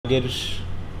আগের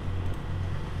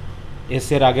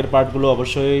এসের আগের পার্টগুলো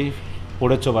অবশ্যই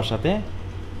পড়েছো বাসাতে।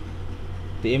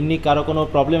 তো এমনি কারো কোনো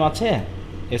প্রবলেম আছে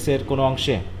এসের কোনো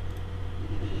অংশে?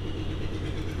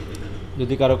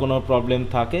 যদি কারো কোনো প্রবলেম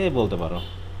থাকে বলতে পারো।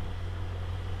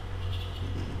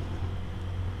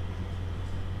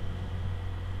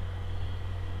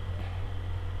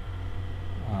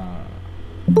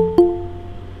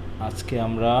 আজকে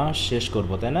আমরা শেষ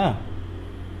করব, তাই না?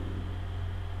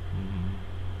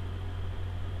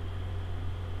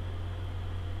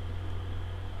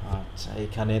 আচ্ছা,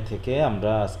 এখানে থেকে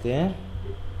আমরা আজকে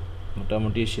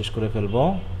মোটামুটি শেষ করে ফেলবো।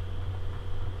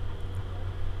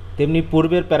 তেমনি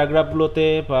পূর্বের প্যারাগ্রাফগুলোতে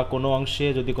বা কোনো অংশে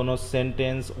যদি কোনো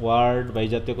সেন্টেন্স, ওয়ার্ড বা এই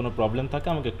জাতীয় কোনো প্রবলেম থাকে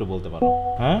আমাকে একটু বলতে পারো।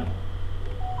 হ্যাঁ,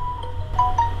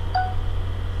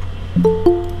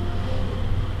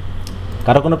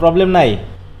 কারো কোনো প্রবলেম নাই?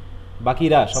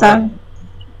 বাকিরা সবাই?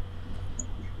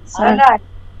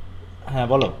 হ্যাঁ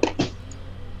বলো।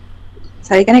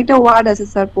 স্যার এখানে একটা ওয়ার্ড আছে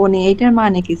স্যার, পনি, এইটার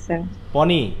মানে কি স্যার?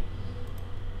 পনি?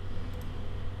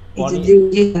 পনি? জি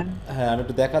স্যার। হ্যাঁ, আমি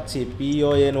একটু দেখাচ্ছি।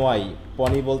 PONY,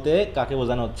 পনি বলতে কাকে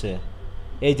বোঝানো হচ্ছে?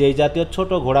 এই যে এই জাতীয় ছোট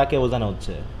ঘোড়াকে বোঝানো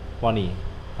হচ্ছে পনি।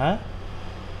 হ্যাঁ,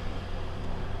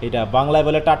 এটা বাংলায়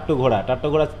বলে টাট্টু ঘোড়া। টাট্টু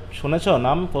ঘোড়া শুনেছো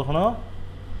নাম কখনো?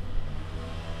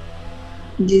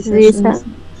 জি স্যার।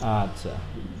 আচ্ছা,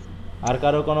 আর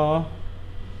কারো কোনো?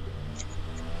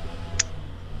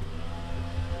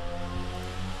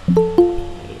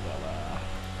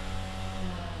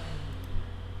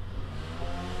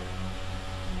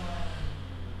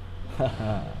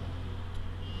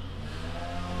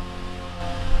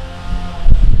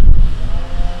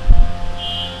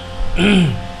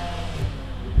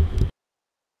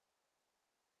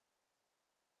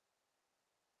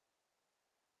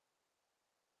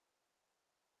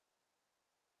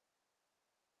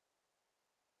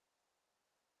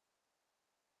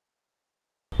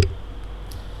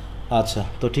 আচ্ছা,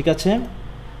 তো ঠিক আছে।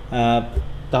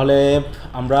 তাহলে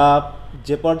আমরা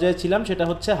যে পর্যায়ে ছিলাম সেটা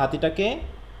হচ্ছে হাতিটাকে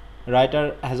writer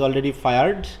has already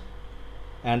fired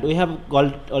and we have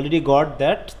already got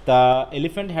that the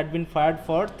elephant had been fired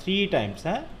for 3 Times.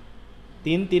 হ্যাঁ,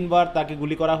 তিনবার তাকে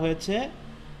গুলি করা হয়েছে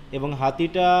এবং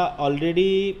হাতিটা অলরেডি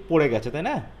পড়ে গেছে, তাই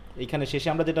না? এইখানে শেষে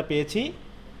আমরা যেটা পেয়েছি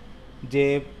যে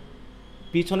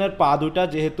পিছনের পা দুটা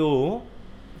যেহেতু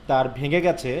তার ভেঙে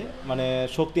গেছে, মানে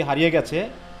শক্তি হারিয়ে গেছে,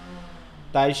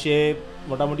 তাই সে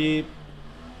মোটামুটি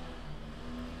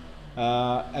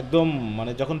একদম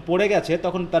মানে যখন পড়ে গেছে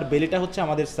তখন তার বেলিটা হচ্ছে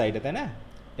আমাদের সাইডে, তাই না?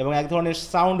 এবং এক ধরনের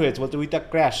সাউন্ড হয়েছে, বলছে উইথ আ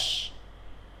ক্র্যাশ।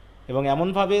 এবং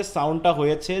এমনভাবে সাউন্ডটা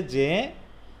হয়েছে যে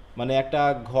মানে একটা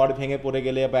ঘর ভেঙে পড়ে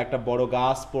গেলে বা একটা বড়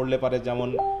গাছ পড়লে পারে যেমন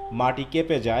মাটি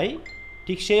কেঁপে যায়,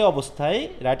 ঠিক সেই অবস্থায়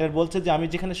রাইটার বলছে যে আমি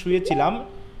যেখানে শুয়েছিলাম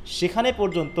সেখানে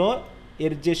পর্যন্ত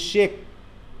এর যে শেক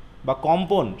বা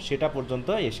কম্পন সেটা পর্যন্ত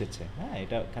এসেছে। হ্যাঁ,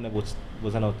 এটা এখানে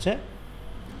বোঝানো হচ্ছে।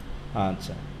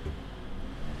 আচ্ছা,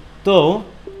 তো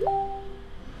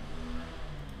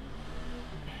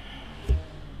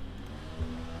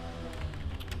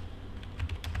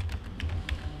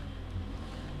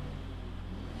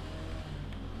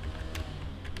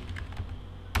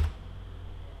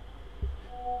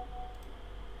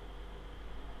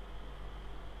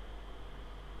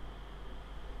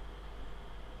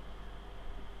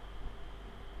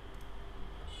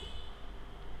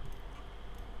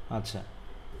আচ্ছা,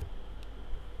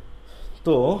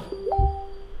 তো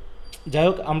যাই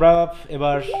হোক, আমরা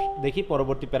এবার দেখি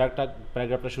পরবর্তী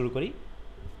প্যারাগ্রাফটা শুরু করি।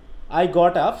 আই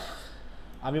গট আপ,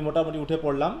 আমি মোটামুটি উঠে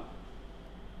পড়লাম।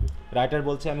 রাইটার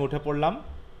বলছে আমি উঠে পড়লাম।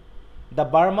 The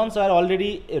বার্মানস R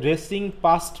already racing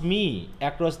past me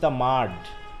across the মাড,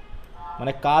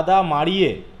 মানে কাদা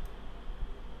মারিয়ে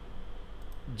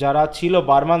যারা ছিল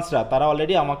বার্মানসরা তারা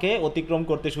অলরেডি আমাকে অতিক্রম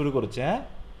করতে শুরু করেছে। হ্যাঁ,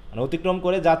 মানে অতিক্রম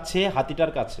করে যাচ্ছে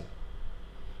হাতিটার কাছে।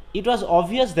 ইট ওয়াজ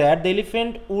obvious that the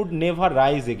elephant would never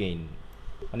rise again,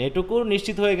 মানে এটুকু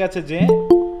নিশ্চিত হয়ে গেছে যে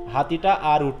হাতিটা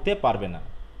আর উঠতে পারবে না।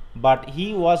 But he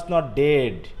was not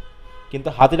dead, কিন্তু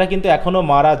হাতিটা কিন্তু এখনও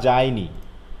মারা যায়নি।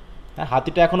 হ্যাঁ,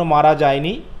 হাতিটা এখনও মারা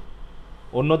যায়নি।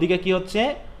 অন্যদিকে কি হচ্ছে,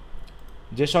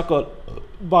 যে সকল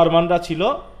বার্মানরা ছিল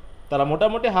তারা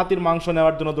মোটামুটি হাতির মাংস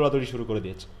নেওয়ার জন্য দৌড়াদৌড়ি শুরু করে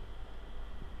দিয়েছে।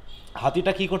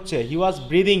 হাতিটা কি করছে, হি ওয়াজ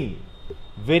ব্রিদিং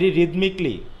ভেরি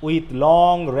রিদমিকলি উইথ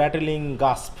লং র্যাটেলিং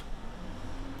গাস্প।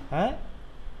 হ্যাঁ,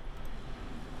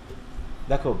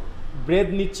 দেখো, ব্রেথ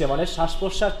নিচ্ছে মানে শ্বাস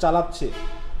প্রশ্বাস চালাচ্ছে,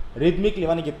 রিদমিকলি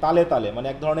মানে কি তালে তালে, মানে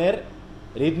এক ধরনের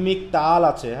রিদমিক তাল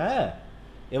আছে। হ্যাঁ,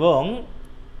 এবং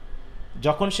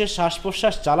যখন সে শ্বাস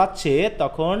প্রশ্বাস চালাচ্ছে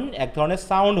তখন এক ধরনের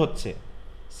সাউন্ড হচ্ছে।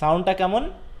 সাউন্ডটা কেমন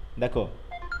দেখো,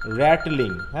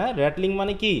 র্যাটলিং। হ্যাঁ, র্যাটলিং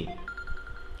মানে কি,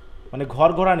 মানে ঘর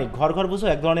ঘরানি, ঘর ঘর বুঝো,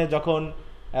 এক ধরনের যখন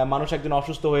মানুষ একজন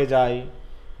অসুস্থ হয়ে যায়,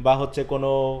 বা হচ্ছে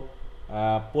কোনো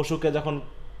পশুকে যখন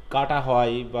কাটা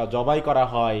হয় বা জবাই করা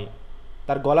হয়,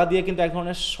 তার গলা দিয়ে কিন্তু এক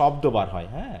ধরনের শব্দ বার হয়।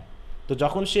 হ্যাঁ, তো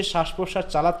যখন সে শ্বাস প্রশ্বাস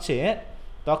চালাচ্ছে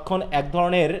তখন এক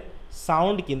ধরনের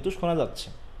সাউন্ড কিন্তু শোনা যাচ্ছে।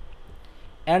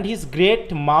 And his great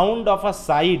mound of a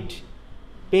side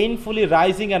পেইনফুলি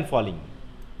rising and falling.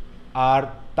 আর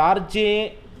তার যে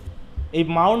এই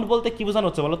মাউন্ট বলতে কী বোঝানো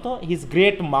হচ্ছে বলো তো? His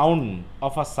great Mount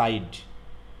of a side,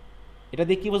 এটা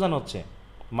দিয়ে কী বোঝানো হচ্ছে?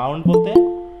 মাউন্ট বলতে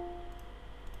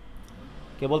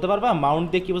কে বলতে পারবা? মাউন্ট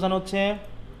দিয়ে কী বোঝানো হচ্ছে?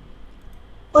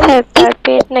 তার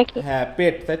পেট নাকি? হ্যাঁ,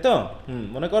 পেট, তাই তো?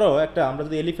 মনে করো একটা, আমরা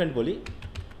যদি এলিফ্যান্ট বলি,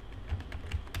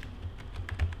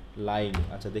 লাইন,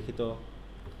 আচ্ছা দেখি তো,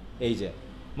 এই যে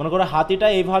মনে করো হাতিটা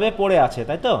এইভাবে পড়ে আছে,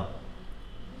 তাই তো?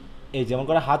 এই যেমন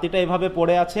করে হাতিটা এইভাবে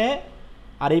পড়ে আছে,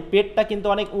 আর এই পেটটা কিন্তু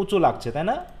অনেক উঁচু লাগছে, তাই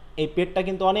না? এই পেটটা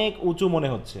কিন্তু অনেক উঁচু মনে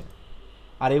হচ্ছে।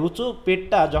 আর এই উঁচু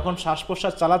পেটটা যখন শ্বাস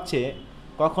প্রশ্বাস চালাচ্ছে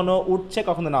কখনো উঠছে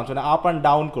কখনো নামছে, না আপ অ্যান্ড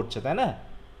ডাউন করছে, তাই না?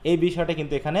 এই বিষয়টা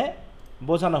কিন্তু এখানে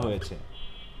বোঝানো হয়েছে।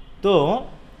 তো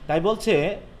তাই বলছে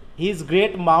his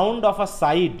great mound of a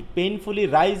side পেইনফুলি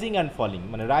rising and falling,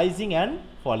 মানে rising and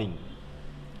falling.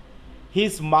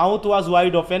 His mouth was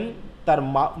wide open, তার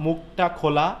মুখটা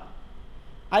খোলা।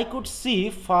 I could see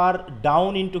far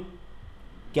down into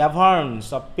caverns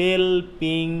a pale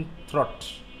pink throat,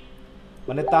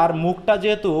 মানে তার মুখটা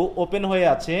যেহেতু ওপেন হয়ে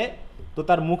আছে, তো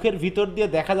তার মুখের ভিতর দিয়ে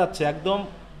দেখা যাচ্ছে একদম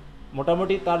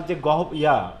মোটামুটি তার যে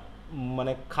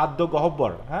মানে খাদ্য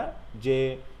গহ্বর, হ্যাঁ, যে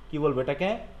কি বলবো এটাকে,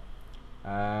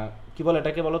 কি বলে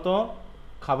এটাকে বলো তো?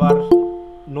 খাবার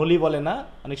নলি বলে না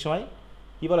অনেক সময়,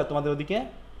 কি বলে তোমাদের ওদিকে?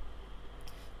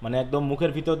 মানে একদম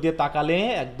মুখের ভিতর দিয়ে তাকালে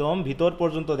একদম ভিতর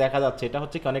পর্যন্ত দেখা যাচ্ছে। এটা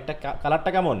হচ্ছে কি অনেকটা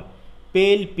কালারটা কেমন?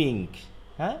 পেল পিঙ্ক।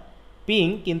 হ্যাঁ,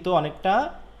 পিঙ্ক কিন্তু অনেকটা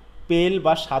পেল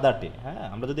বা সাদাটে। হ্যাঁ,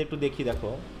 আমরা যদি একটু দেখি,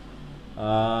 দেখো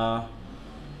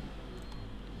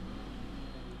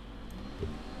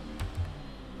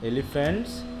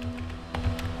এলিফ্যান্টস,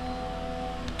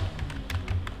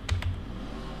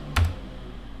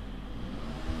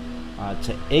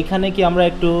 আচ্ছা এইখানে কি আমরা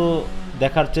একটু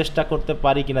দেখার চেষ্টা করতে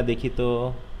পারি কিনা দেখি তো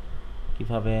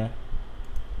কিভাবে।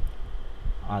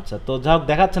 আচ্ছা, তো যা হোক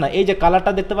দেখাচ্ছে না। এই যে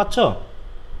কালারটা দেখতে পাচ্ছ,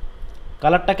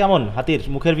 কালারটা কেমন হাতির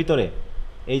মুখের ভিতরে?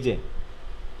 এই যে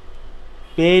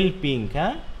পেল পিঙ্ক।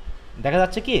 হ্যাঁ, দেখা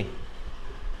যাচ্ছে কি?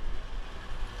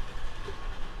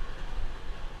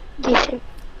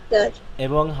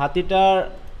 এবং হাতিটার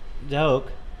যাই হোক,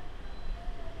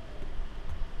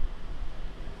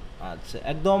 আচ্ছা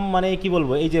একদম মানে কি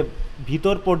বলবো, এই যে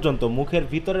ভিতর পর্যন্ত, মুখের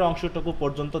ভিতরের অংশটুকু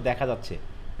পর্যন্ত দেখা যাচ্ছে।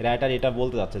 রাইটার এটা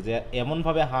বলতে যাচ্ছে যে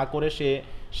এমনভাবে হাঁ করে সে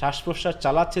শ্বাস প্রশ্বাস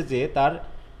চালাচ্ছে যে তার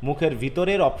মুখের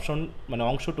ভিতরের মানে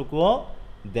অংশটুকুও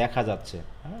দেখা যাচ্ছে।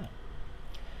 হ্যাঁ,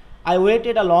 I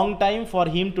waited a long time for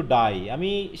him to die, আমি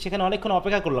সেখানে অনেকক্ষণ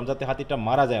অপেক্ষা করলাম যাতে হাতিটা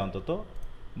মারা যায় অন্তত।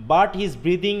 But his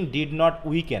breathing did not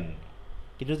weaken,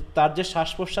 কিন্তু তার যে শ্বাস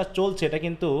প্রশ্বাস চলছে এটা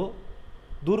কিন্তু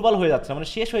দুর্বল হয়ে যাচ্ছে, মানে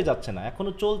শেষ হয়ে যাচ্ছে না,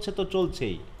 এখনও চলছে তো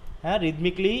চলছেই। হ্যাঁ,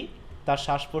 রিদমিকলি তার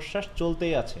শ্বাস প্রশ্বাস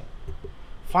চলতেই আছে।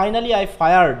 Finally I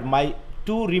fired my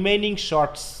 2 remaining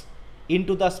shorts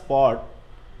into the spot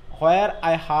where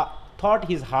I thought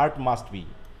his heart must be,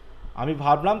 আমি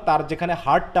ভাবলাম তার যেখানে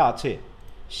হার্টটা আছে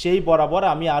সেই বরাবর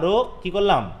আমি আরও কি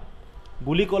করলাম,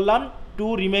 গুলি করলাম 2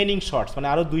 রিমেইনিং শটস, মানে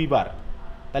আরও 2 বার।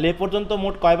 তাহলে এ পর্যন্ত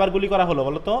মোট কয়বার গুলি করা হলো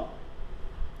বলো তো?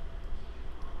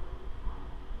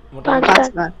 5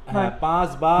 বার। হ্যাঁ, 5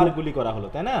 বার গুলি করা হলো,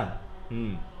 তাই না?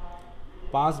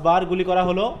 5 বার গুলি করা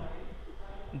হলো।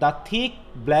 The thick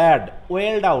blood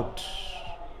ওয়েলড out,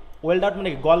 ওয়েলড out মানে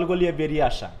কি? গলগলিয়ে বেরিয়ে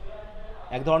আসা।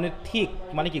 এক ধরনের থিক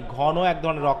মানে কি? ঘন এক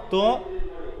ধরনের রক্ত।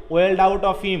 ওয়েলড আউট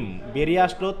অফ হিম, বেরিয়ে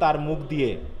আসলো তার মুখ দিয়ে।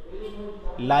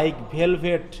 লাইক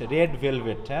ভেলভেট, রেড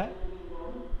ভেলভেট, হ্যাঁ,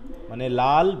 মানে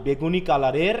লাল বেগুনি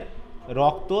কালারের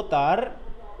রক্ত তার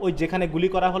ওই যেখানে গুলি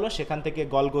করা হলো সেখান থেকে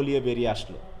গলগলিয়ে বেরিয়ে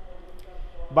আসলো।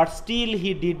 But still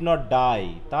he did not die,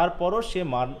 তারপরও সে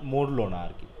মরল না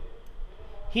আর কি।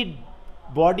 হি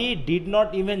body did not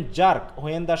even jerk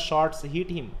when the shorts hit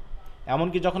হিম,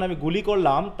 এমনকি যখন আমি গুলি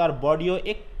করলাম তার বডিও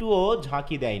একটুও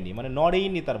ঝাঁকি দেয়নি, মানে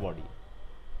নড়েইনি তার বডি।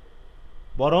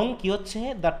 বরং কি হচ্ছে,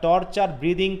 the torture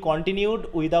breathing continued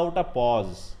without a pause,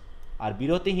 আর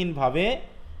বিরতিহীনভাবে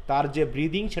তার যে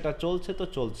ব্রিদিং সেটা চলছে তো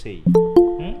চলছেই।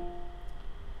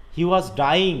 হি ওয়াজ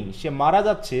ডাইং, সে মারা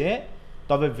যাচ্ছে,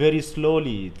 তবে ভেরি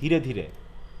স্লোলি, ধীরে ধীরে।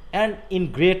 অ্যান্ড ইন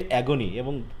গ্রেট অ্যাগনি,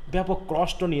 এবং ব্যাপক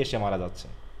কষ্ট নিয়ে সে মারা যাচ্ছে।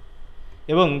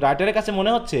 এবং রাইটারের কাছে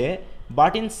মনে হচ্ছে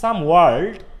but in some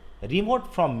world remote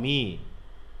from me,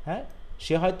 হ্যাঁ,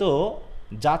 সে হয়তো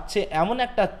যাচ্ছে এমন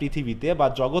একটা পৃথিবীতে বা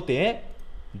জগতে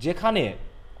যেখানে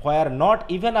হোয়ার not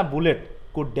even a bullet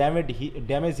could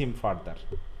damage him further,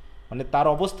 মানে তার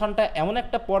অবস্থানটা এমন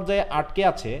একটা পর্যায়ে আটকে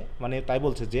আছে, মানে তাই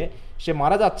বলছে যে সে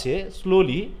মারা যাচ্ছে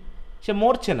স্লোলি, সে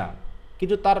মরছে না,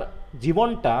 কিন্তু তার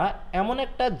জীবনটা এমন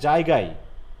একটা জায়গায়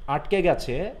আটকে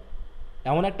গেছে,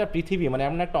 এমন একটা পৃথিবী, মানে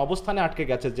এমন একটা অবস্থানে আটকে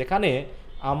গেছে যেখানে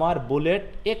আমার বুলেট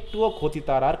একটুও ক্ষতি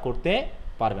তার আর করতে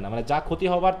পারবে না, মানে যা ক্ষতি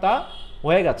হবার তা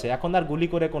হয়ে গেছে, এখন আর গুলি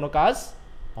করে কোনো কাজ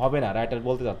হবে না, রাইটার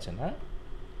বলতে যাচ্ছেন। হ্যাঁ,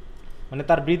 মানে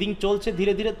তার ব্রিদিং চলছে,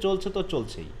 ধীরে ধীরে চলছে তো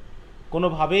চলছেই,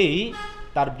 কোনোভাবেই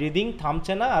তার ব্রিদিং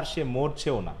থামছে না, আর সে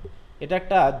মরছেও না। এটা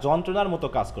একটা যন্ত্রণার মতো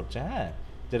কাজ করছে। হ্যাঁ,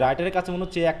 যে রাইটারের কাছে মনে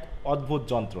হচ্ছে এক অদ্ভুত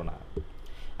যন্ত্রণা।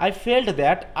 I felt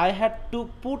that I had to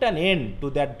put an end to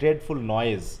that dreadful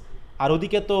noise. আর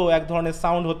ওদিকে তো এক ধরনের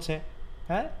সাউন্ড হচ্ছে,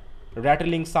 হ্যাঁ,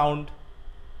 র্যাটেলিং সাউন্ড।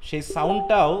 সেই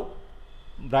সাউন্ডটাও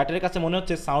রাইটারের কাছে মনে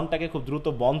হচ্ছে সাউন্ডটাকে খুব দ্রুত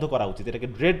বন্ধ করা উচিত, এটাকে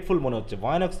ড্রেডফুল মনে হচ্ছে,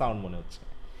 ভয়ানক সাউন্ড মনে হচ্ছে।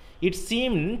 ইট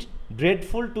seemed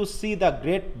dreadful two C the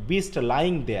great beast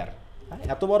lying দেয়ার।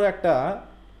 এত বড় একটা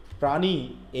প্রাণী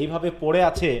এইভাবে পড়ে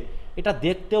আছে, এটা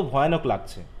দেখতেও ভয়ানক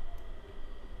লাগছে।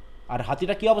 আর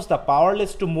হাতিটা কী অবস্থা,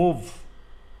 পাওয়ারলেস টু মুভ।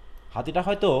 হাতিটা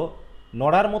হয়তো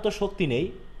নড়ার মতো শক্তি নেই,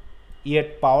 ইয়েট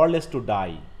পাওয়ারলেস টু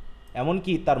ডাই,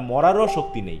 এমনকি তার মরারও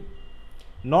শক্তি নেই।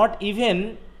 Not even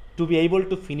to be able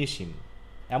to finish হিম,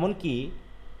 এমনকি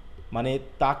মানে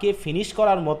তাকে ফিনিশ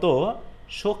করার মতো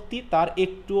শক্তি তার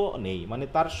একটুও নেই, মানে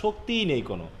তার শক্তিই নেই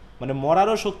কোনো, মানে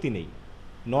মরারও শক্তি নেই,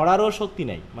 নড়ারও শক্তি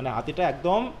নেই, মানে হাতিটা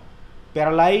একদম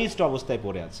প্যারালাইজড অবস্থায়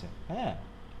পড়ে আছে। হ্যাঁ,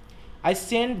 I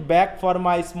sent back for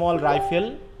my small rifle,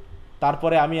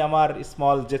 তারপরে আমি আমার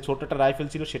স্মল যে ছোটোটা রাইফেল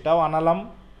ছিল সেটাও আনালাম।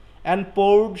 And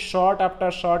poured shot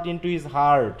after shot into his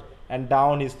heart and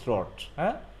down his through.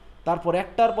 হ্যাঁ, তারপর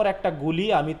একটার পর একটা গুলি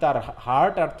আমি তার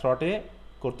হার্ট আর থ্রটে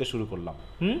করতে শুরু করলাম।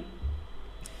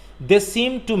 দে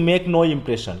seem to make no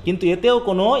impression, কিন্তু এতেও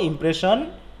কোনো ইমপ্রেশন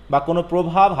বা কোনো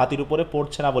প্রভাব হাতির উপরে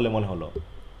পড়ছে না বলে মনে হলো।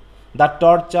 The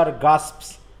torture গাস্পস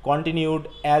continued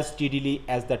as steadily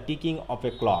as the ticking of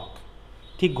A clock.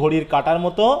 ঠিক ঘড়ির কাটার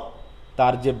মতো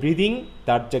তার যে ব্রিদিং,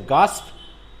 তার যে গাস্প,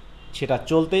 সেটা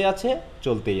চলতেই আছে,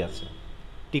 চলতেই আছে।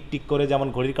 টিকটিক করে যেমন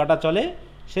ঘড়ির কাঁটা চলে,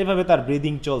 সেভাবে তার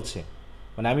ব্রিদিং চলছে।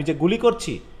 মানে আমি যে গুলি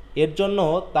করছি এর জন্য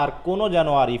তার কোনো যেন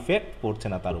আর ইফেক্ট পড়ছে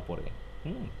না তার উপরে।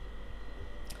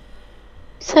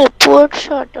 স্যার পোর্ট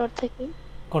শট অর্থ কি?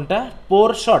 কোনটা? পোর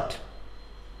শট?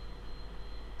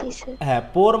 হ্যাঁ,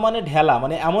 পোর মানে ঢেলা,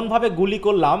 মানে এমনভাবে গুলি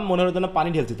করলাম মনে হলো যেন পানি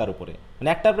ঢেলছি তার উপরে, মানে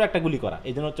একটার পর একটা গুলি করা,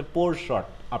 এই জন্য হচ্ছে পোর শট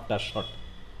আফটার শট,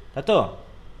 তাই তো?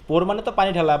 পোর মানে তো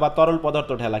পানি ঢেলা বা তরল পদার্থ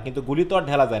ঢেলা, কিন্তু গুলি তো আর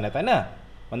ঢেলা যায় না, তাই না?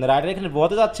 মানে রাইটার এখানে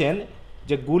বোঝাতে যাচ্ছেন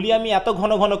যে গুলি আমি এত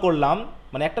ঘন ঘন করলাম,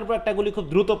 মানে একটার পর একটা গুলি খুব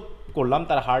দ্রুত করলাম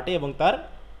তার হার্টে এবং তার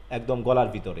একদম গলার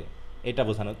ভিতরে, এটা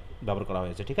বোঝানো ব্যবহার করা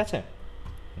হয়েছে। ঠিক আছে?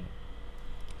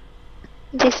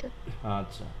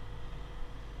 আচ্ছা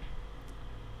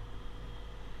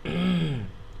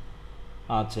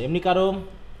আচ্ছা, এমনি কারো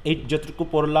এই যতটুকু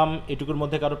পড়লাম এটুকুর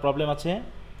মধ্যে কারো প্রবলেম আছে?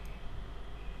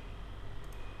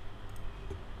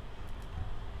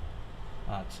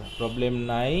 আচ্ছা, প্রবলেম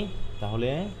নাই তাহলে।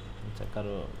 আচ্ছা,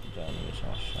 কারো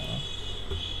সমস্যা?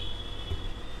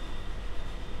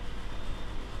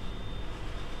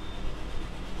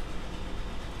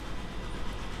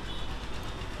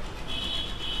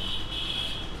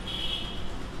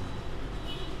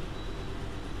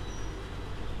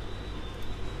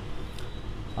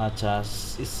 আচ্ছা,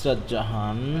 ইসরাত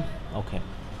জাহান, ওকে,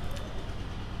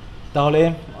 তাহলে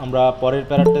আমরা পরের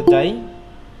প্যারাটা যাই।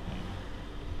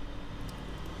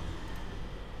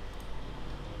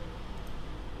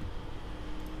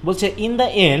 বলছে ইন দ্য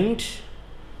এন্ড,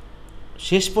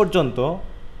 শেষ পর্যন্ত,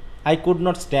 আই কুড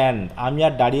নট স্ট্যান্ড, আমি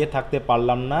আর দাঁড়িয়ে থাকতে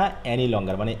পারলাম না অ্যানি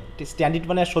লঙ্গার, মানে স্ট্যান্ড ইট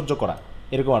মানে আর সহ্য করা,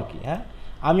 এরকম আর কি। হ্যাঁ,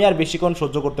 আমি আর বেশিক্ষণ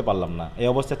সহ্য করতে পারলাম না, এই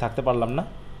অবস্থায় থাকতে পারলাম না।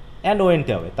 অ্যান্ড ওয়েন্ট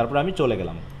অ্যাওয়ে, তারপরে আমি চলে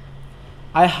গেলাম।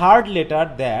 আই হার্ড লেটার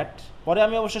দ্যাট, পরে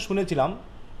আমি অবশ্য শুনেছিলাম,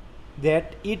 that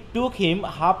it took him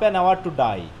half an hour to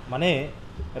die, মানে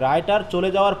রাইটার চলে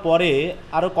যাওয়ার পরে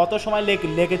আরও কত সময়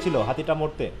লেগেছিল হাতিটা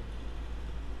মরতে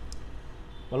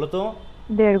বলো তো?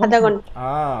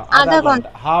 আধা ঘন্টা,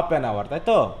 হাফ অ্যান আওয়ার, তাই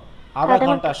তো? আধা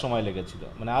ঘন্টার সময় লেগেছিল,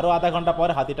 মানে আরও আধা ঘন্টা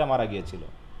পরে হাতিটা মারা গিয়েছিল।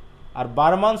 আর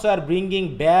বার্মানস আর bringing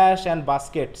dash and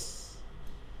Vazquez,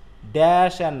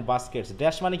 dash and Vazquez,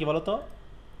 dash মানে কি বলো তো?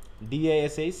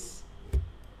 DASH,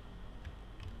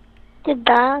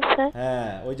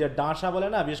 হ্যাঁ, ওই যে ডাঁশা বলে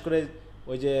না, বিশেষ করে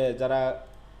ওই যে যারা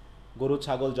গরু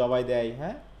ছাগল জবাই দেয়,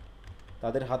 হ্যাঁ,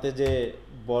 তাদের হাতে যে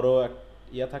বড়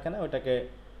ইয়া থাকে না, ওইটাকে।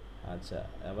 আচ্ছা,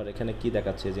 আবার এখানে কি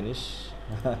দেখাচ্ছে জিনিস?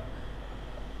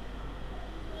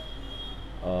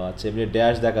 ও আচ্ছা, এমনি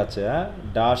ড্যাশ দেখাচ্ছে। হ্যাঁ,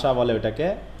 ডাঁশা বলে ওইটাকে,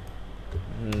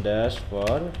 ড্যাশ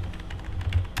ফর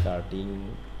কাটিং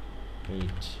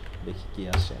মিট। দেখি কি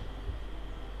আসে,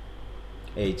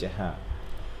 এই যে, হ্যাঁ,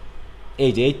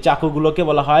 এই যে এই চাকুগুলোকে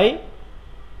বলা হয়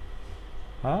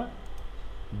হ্যাঁ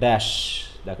ড্যাশ,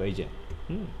 দেখো এই যে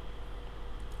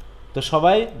তো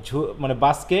সবাই মানে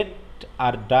বাস্কেট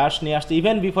আর ড্যাশ নিয়ে আসছে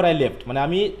ইভেন বিফোর আই লেফট, মানে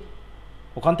আমি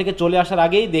ওখান থেকে চলে আসার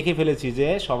আগেই দেখে ফেলেছি যে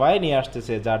সবাই নিয়ে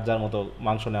আসতেছে যার যার মতো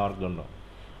মাংস নেওয়ার জন্য।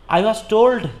 আই ওয়াজ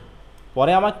টোল্ড,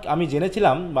 পরে আমি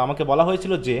জেনেছিলাম বা আমাকে বলা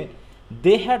হয়েছিল যে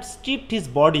they had striped his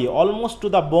body almost to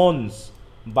the bones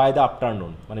by the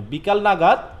afternoon, মানে বিকাল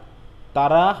নাগাদ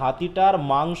তারা হাতিটার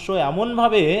মাংস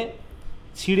এমনভাবে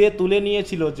ছিঁড়ে তুলে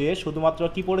নিয়েছিল যে শুধুমাত্র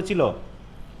কি পড়েছিল,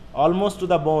 অলমোস্ট টু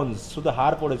দ্য বোনস, শুধু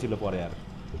হাড় পড়েছিল পরে আর,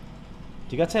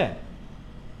 ঠিক আছে।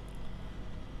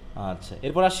 আচ্ছা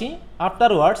এরপর আসি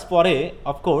আফটারওয়ার্ডস, পরে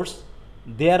of course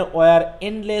there were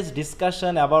endless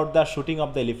discussion about the shooting of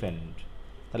the elephant,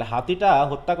 তাহলে হাতিটা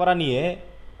হত্যা করা নিয়ে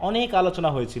অনেক আলোচনা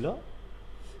হয়েছিল।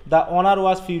 দ্য অনার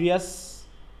ওয়াজ ফিউরিয়াস,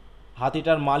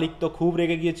 হাতিটার মালিক তো খুব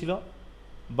রেগে গিয়েছিল।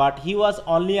 But he was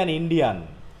only an Indian,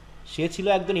 সে ছিল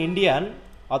একজন ইন্ডিয়ান,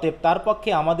 অতএব তার পক্ষে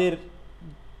আমাদের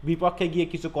বিপক্ষে গিয়ে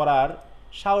কিছু করার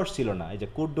সাহস ছিল না। এই যে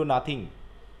কুড ডু নাথিং,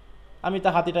 আমি তো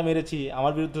হাতিটা মেরেছি,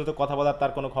 আমার বিরুদ্ধে তো কথা বলার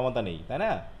তার কোনো ক্ষমতা নেই, তাই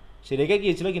না? সে রেগে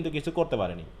গিয়েছিল কিন্তু কিছু করতে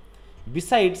পারেনি।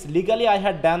 Besides legally I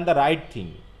had done the right thing,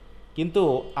 কিন্তু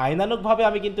আইনানুগভাবে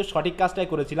আমি কিন্তু সঠিক কাজটাই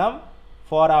করেছিলাম।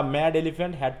 For a mad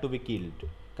elephant had to be killed,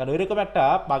 কারণ এরকম একটা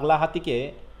পাগলা হাতিকে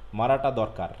মারাটা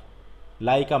দরকার।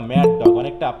 লাইক আ ম্যাড ডগ,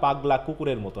 অনেকটা পাগলা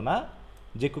কুকুরের মতো না,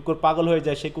 যে কুকুর পাগল হয়ে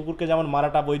যায় সেই কুকুরকে যেমন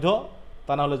মারাটা বৈধ,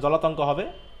 তা না হলে জলাতঙ্ক হবে,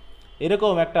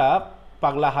 এরকম একটা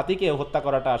পাগলা হাতিকে হত্যা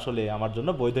করাটা আসলে আমার জন্য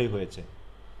বৈধই হয়েছে।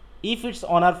 If it's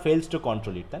honour fails to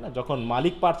control it, তাই না? যখন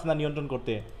মালিক পারছে না নিয়ন্ত্রণ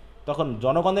করতে, তখন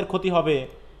জনগণের ক্ষতি হবে,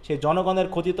 সেই জনগণের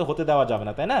ক্ষতি তো হতে দেওয়া যাবে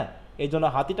না, তাই না? এই জন্য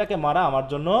হাতিটাকে মারা আমার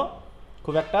জন্য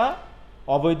খুব একটা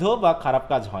অবৈধ বা খারাপ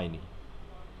কাজ হয়নি।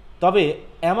 তবে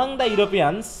among the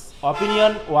Europeans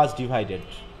opinion was divided,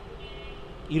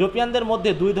 ইউরোপিয়ানদের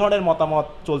মধ্যে দুই ধরনের মতামত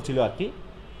চলছিল আর কি।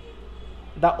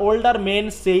 The older main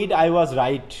said I was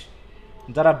right,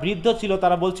 যারা বৃদ্ধ ছিল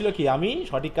তারা বলছিল কি আমি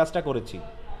সঠিক কাজটা করেছি।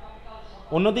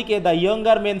 অন্যদিকে the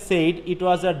younger main said it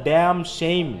was a dam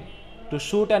shame two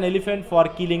shoot an elephant for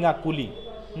killing a কুলি।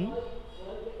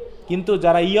 কিন্তু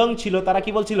যারা ইয়ং ছিল তারা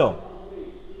কি বলছিল,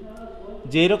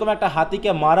 যে এরকম একটা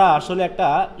হাতিকে মারা আসলে একটা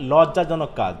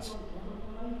লজ্জাজনক কাজ।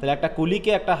 তাহলে একটা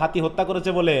কুলিকে একটা হাতি হত্যা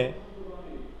করেছে বলে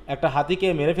একটা হাতিকে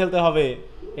মেরে ফেলতে হবে,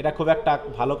 এটা খুব একটা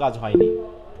ভালো কাজ হয়নি।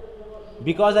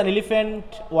 Because an elephant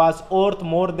was worth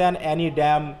more than any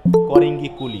dam করিঙ্গি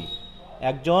কুলি,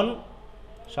 একজন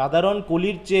সাধারণ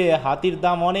কুলির চেয়ে হাতির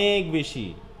দাম অনেক বেশি,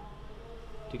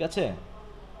 ঠিক আছে?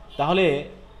 তাহলে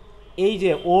এই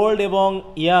যে ওল্ড এবং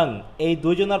ইয়াং এই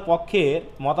দুইজনের পক্ষের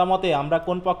মতামতে আমরা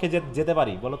কোন পক্ষে যেতে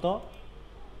পারি বলো তো?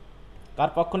 কার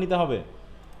পক্ষ নিতে হবে,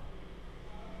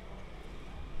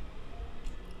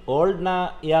 ওল্ড না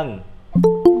ইয়াং?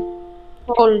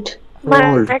 ওল্ড,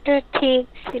 মারাটা ঠিক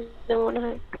ছিল মনে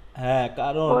হয়। হ্যাঁ,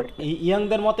 কারণ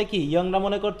ইয়াংদের মতে কি, ইয়াংরা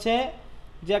মনে করছে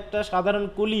যে একটা সাধারণ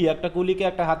কুলি একটা কুলিকে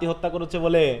একটা হাতি হত্যা করেছে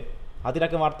বলে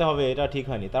হাতিটাকে মারতে হবে, এটা ঠিক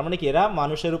হয়নি। তার মানে কি এরা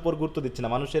মানুষের উপর গুরুত্ব দিচ্ছে না,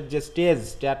 মানুষের যে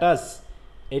স্ট্যাটাস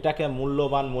এটাকে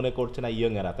মূল্যবান মনে করছে না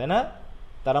ইয়ংয়েরা, তাই না?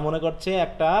 তারা মনে করছে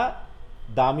একটা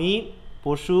দামি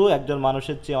পশু একজন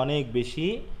মানুষের চেয়ে অনেক বেশি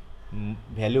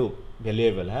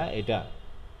ভ্যালুয়েবল, হ্যাঁ এটা।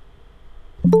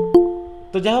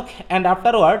 তো যাই হোক, and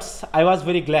afterwards I was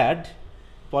very glad,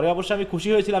 পরে অবশ্য আমি খুশি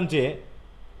হয়েছিলাম যে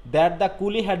দ্যাট দ্য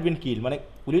কুলি হ্যাড বিন কিল, মানে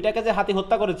কুলিটাকে যে হাতি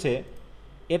হত্যা করেছে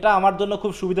এটা আমার জন্য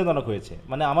খুব সুবিধাজনক হয়েছে,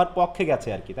 মানে আমার পক্ষে গেছে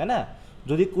আর কি, তাই না?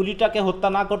 যদি কুলিটাকে হত্যা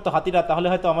না করতো হাতিরা তাহলে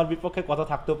হয়তো আমার বিপক্ষে কথা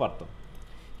থাকতেও পারতো,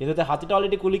 কিন্তু হাতিটা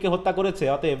অলরেডি কুলিকে হত্যা করেছে,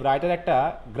 অতএব রাইটার একটা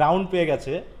গ্রাউন্ড পেয়ে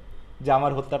গেছে যে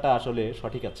আমার হত্যাটা আসলে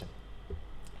সঠিক আছে।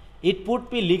 ইট put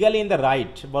B legally in the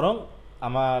right, বরং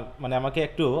আমাকে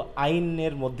একটু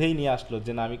আইনের মধ্যেই নিয়ে আসলো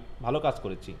যে না আমি ভালো কাজ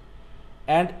করেছি।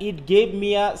 And it gave me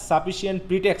a sufficient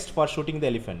pretext for shooting the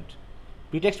elephant,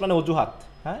 pretext মানে অজুহাত,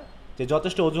 হ্যাঁ, যে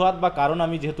যথেষ্ট অজুহাত বা কারণ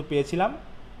আমি যেহেতু পেয়েছিলাম,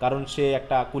 কারণ সে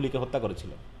একটা কুলিকে হত্যা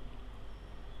করেছিল।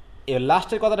 এর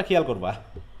লাস্টের কথাটা খেয়াল করবা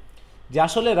যে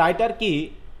আসলে রাইটার কি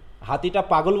হাতিটা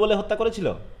পাগল বলে হত্যা করেছিল,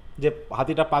 যে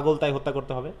হাতিটা পাগল তাই হত্যা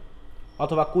করতে হবে,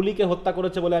 অথবা কুলিকে হত্যা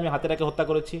করেছে বলে আমি হাতিটাকে হত্যা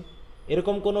করেছি,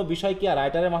 এরকম কোনো বিষয় কি আর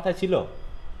রাইটারের মাথায় ছিল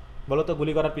বলো তো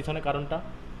গুলি করার পিছনে কারণটা?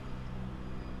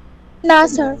 না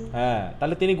স্যার। হ্যাঁ,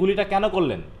 তাহলে তিনি গুলিটা কেন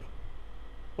করলেন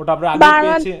ওটা আমরা আগে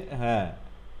পেয়েছি, হ্যাঁ,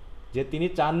 যে তিনি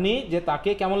চাননি যে তাকে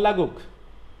কেমন লাগুক,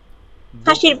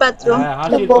 হাসির পাত্র, হ্যাঁ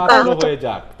হাসির পাত্র হয়ে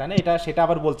যাক, তাই না? এটা সেটা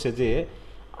আবার বলছে যে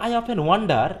আই অফেন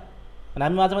ওয়ান্ডার, মানে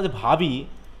আমি মাঝে মাঝে ভাবি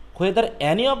whether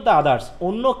any of the others,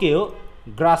 অন্য কেউ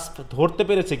গ্রাস্প ধরতে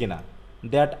পেরেছে কিনা,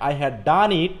 that I had done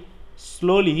it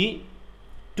slowly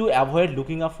to avoid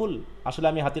looking আ ফুল, আসলে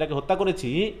আমি হাতিটাকে হত্যা করেছি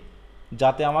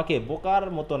যাতে আমাকে বোকার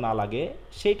মতো না লাগে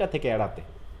সেইটা থেকে এড়াতে,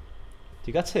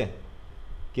 ঠিক আছে?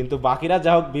 কিন্তু বাকিরা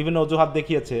যা হোক বিভিন্ন অজুহাত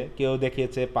দেখিয়েছে, কেউ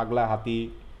দেখিয়েছে পাগলা হাতি,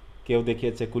 কেউ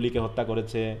দেখিয়েছে কুলিকে হত্যা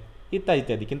করেছে, ইত্যাদি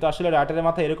ইত্যাদি, কিন্তু আসলে রাইটারের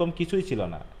মাথায় এরকম কিছুই ছিল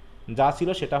না। যা ছিল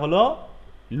সেটা হলো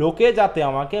লোকে যাতে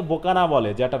আমাকে বোকা না বলে,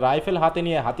 যে একটা রাইফেল হাতে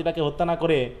নিয়ে হাতিটাকে হত্যা না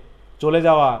করে চলে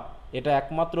যাওয়া এটা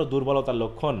একমাত্র দুর্বলতার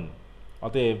লক্ষণ।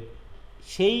 অতএব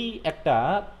সেই একটা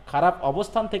খারাপ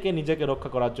অবস্থান থেকে নিজেকে রক্ষা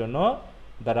করার জন্য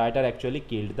the writer actually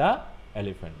killed the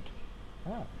elephant.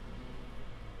 হ্যাঁ,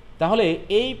 তাহলে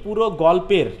এই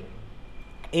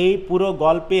পুরো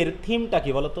গল্পের থিমটা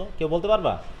কি বলো তো? কেউ বলতে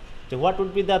পারবা যে what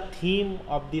would be the theme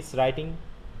of this writing?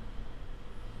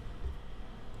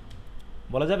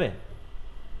 বলা যাবে?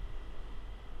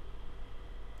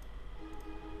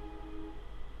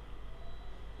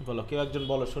 বলো, কেউ একজন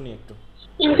বলো শুনি একটু।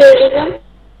 ইম্পেরিয়ালিজম।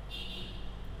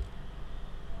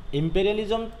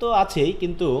 ইম্পেরিয়ালিজম তো আছেই,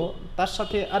 কিন্তু তার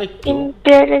সাথে আরেকটু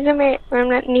ইম্পেরিয়ালিজমে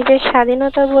আমরা নিজের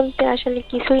স্বাধীনতা বলতে আসলে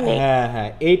কিছুই নেই। হ্যাঁ হ্যাঁ,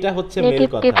 এইটা হচ্ছে মেল নেটিভ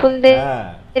কথা। পিপলদের হ্যাঁ,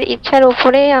 ইচ্ছার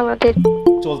উপরেই আমাদের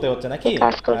চলতে হচ্ছে নাকি?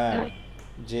 কাজ করতে হ্যাঁ, হয়।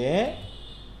 যে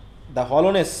the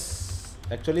হলোনেস,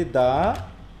 actually the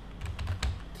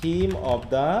theme of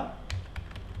the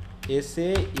essay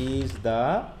is the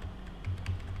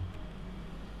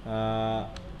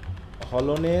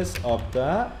হলোনেস of the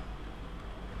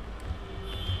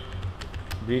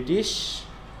British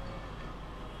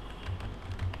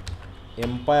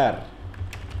empire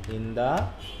in the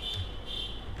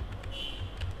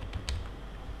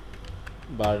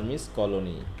Burmese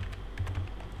colony,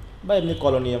 বা এমনি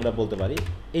কলোনি আমরা বলতে পারি।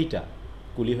 এইটা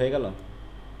কুলি হয়ে গেল।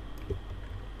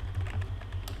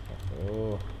 ও,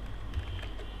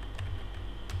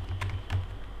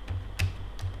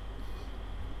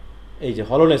 এই যে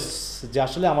হলোনেস, যে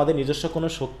আসলে আমাদের নিজস্ব কোনো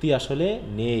শক্তি আসলে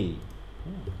নেই।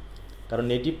 কারণ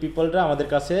নেটিভ পিপলরা আমাদের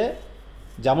কাছে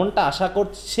যেমনটা আশা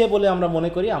করছে বলে আমরা মনে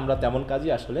করি, আমরা তেমন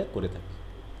কাজই আসলে করে থাকি,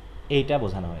 এইটা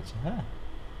বোঝানো হয়েছে। হ্যাঁ,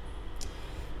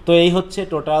 তো এই হচ্ছে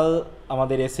টোটাল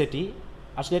আমাদের এসেটি।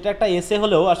 আসলে এটা একটা এসে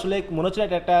হলেও আসলে মনে হচ্ছে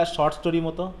এটা একটা শর্ট স্টোরি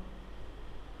মতো।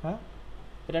 হ্যাঁ,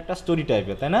 এটা একটা স্টোরি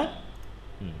টাইপের, তাই না?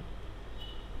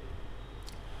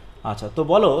 আচ্ছা, তো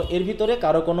বলো এর ভিতরে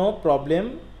কারো কোনো প্রবলেম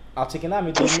আছে কিনা?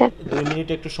 আমি 2 মিনিট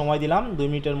একটু সময় দিলাম, 2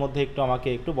 মিনিটের মধ্যে একটু আমাকে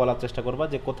একটু বলার চেষ্টা করবা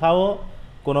যে কোথাও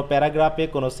কোনো প্যারাগ্রাফে,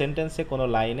 কোনো সেন্টেন্সে, কোনো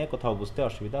লাইনে কোথাও বুঝতে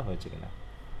অসুবিধা হয়েছে কিনা।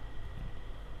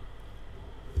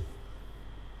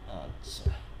 আচ্ছা,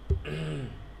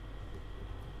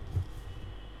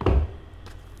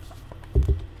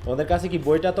 তোমাদের কাছে কি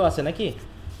বইটা তো আছে নাকি?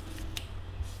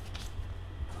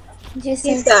 জি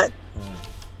জি স্যার। স্যার।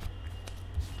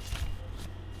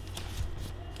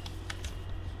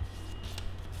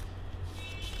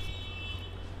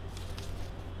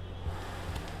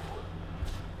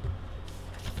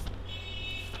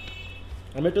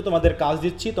 আমি একটু তোমাদের কাজ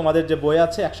দিচ্ছি। তোমাদের যে বই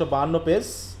আছে 152 পেজ,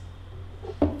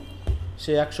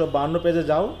 সে 152 পেজে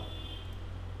যাও।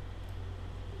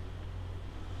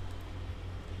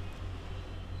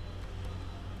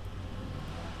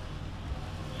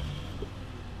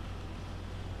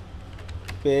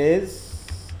 পেজ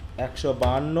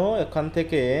 152, এখান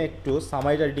থেকে একটু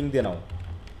সামাইটা রিডিং দিয়ে নাও।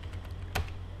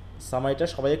 সামাইটা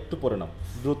সবাই একটু পড়ে নাও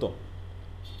দ্রুত,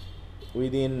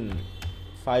 উইদিন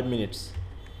 5 মিনিটস।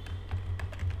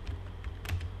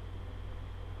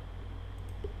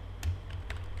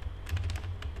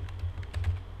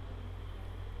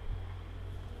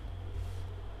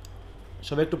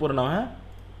 সবাই একটু পড়ে নাও। হ্যাঁ,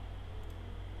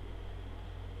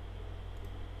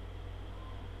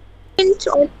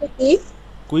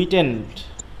 কুইটেন্ট,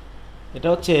 এটা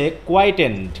হচ্ছে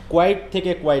কোয়াইটেন্ট, কোয়াইট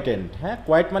থেকে কোয়াইটেন্ট। হ্যাঁ,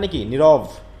 কোয়াইট মানে কি? নীরব,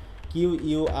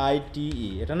 QUITE,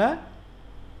 এটা না,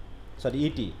 সরি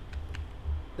ইটি,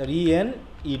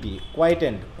 ENED,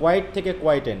 কোয়াইটেন্ট, কোয়াইট থেকে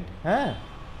কোয়াইটেন্ট। হ্যাঁ,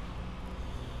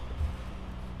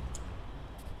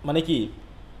 মানে কি?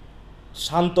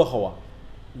 শান্ত হওয়া,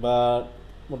 বা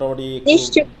মোটামুটি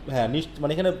হ্যাঁ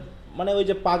মানে এখানে মানে ওই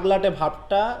যে পাগলাটে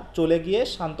ভাবটা চলে গিয়ে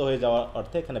শান্ত হয়ে যাওয়ার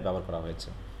অর্থে এখানে ব্যবহার করা হয়েছে।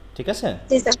 ঠিক আছে?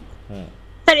 জি স্যার। হুম।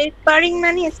 স্যার স্পারিং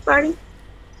মানে স্পারিং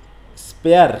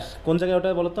স্পেয়ার কোন জায়গায় ওটা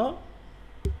বলো তো?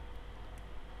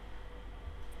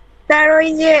 স্যার ওই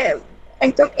যে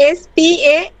একদম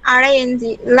SPARING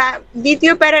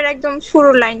দ্বিতীয় প্যারার একদম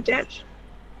শুরুর লাইনটার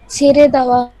ছেড়ে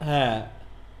দেওয়া। হ্যাঁ,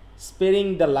 sparing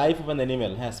the life of an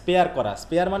animal. হ্যাঁ, স্পেয়ার করা,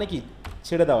 স্পেয়ার মানে কি?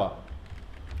 ছেড়ে দেওয়া।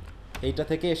 এইটা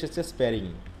থেকে এসেছে স্পেয়ারিং।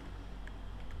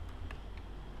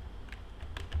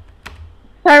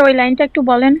 স্যার ওই লাইনটা একটু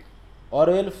বলেন।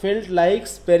 Orwell felt like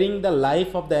sparing the life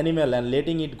of the animal and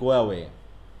letting it go away.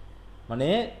 মানে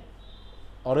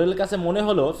অরওয়েলের কাছে মনে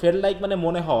হলো, ফেল্ট লাইক মানে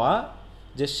মনে হওয়া,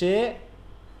 যে সে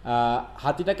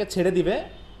হাতিটাকে ছেড়ে দিবে,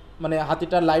 মানে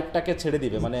হাতিটার লাইফটাকে ছেড়ে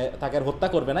দিবে, মানে তাকে আর হত্যা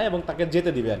করবে না এবং তাকে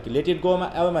যেতে দিবে আর কি। লেট ইট গো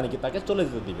অ্যাওয়ে মানে কি তাকে চলে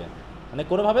যেতে দিবে, মানে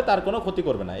কোনোভাবে তার কোনো ক্ষতি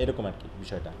করবে না, এরকম আর কি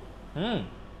বিষয়টা।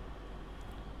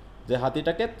 যে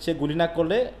হাতিটাকে সে গুলি না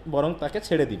করলে বরং তাকে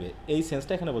ছেড়ে দিবে, এই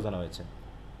সেন্সটা এখানে বোঝানো হয়েছে।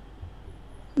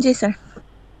 জি স্যার।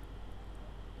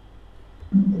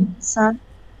 স্যার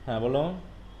হ্যাঁ বলো।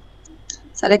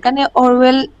 স্যার এখানে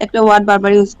অরওয়েল একটা ওয়ার্ড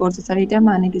বারবার ইউজ করছে স্যার, এটা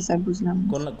মানে কি স্যার? বুঝলাম না।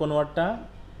 কোন কোন ওয়ার্ডটা?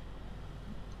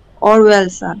 Orwell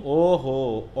sir. ওহো,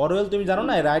 অরওয়েল তুমি জানো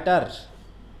না, রাইটার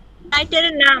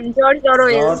রাইটারের নাম জর্জ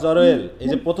অরওয়েল। George Orwell. এই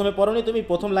যে প্রথমে পড়োনি তুমি,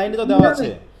 প্রথম লাইনে তো দেওয়া আছে,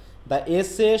 the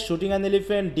essay shooting an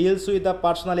elephant deals with the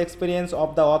personal experience of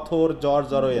the author George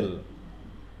Orwell,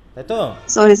 তাই তো?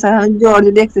 সরি স্যার, আমি জর্জ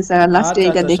দেখছি স্যার, লাস্টে আচ্ছা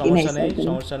এটা আচ্ছা, দেখি নাই সমস্যা স্যার। নেই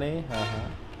সমস্যা নেই, হ্যাঁ হ্যাঁ,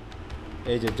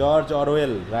 এই যে জর্জ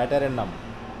অরওয়েল রাইটারের নাম।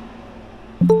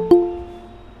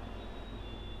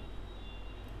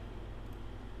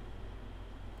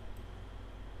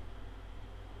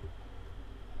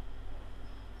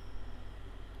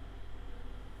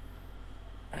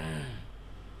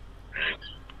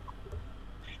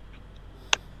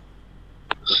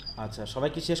 আচ্ছা, সবাই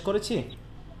কি শেষ করেছি?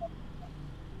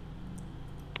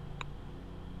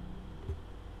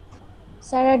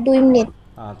 স্যার আর 2 মিনিট।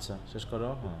 আচ্ছা শেষ করো,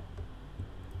 হ্যাঁ।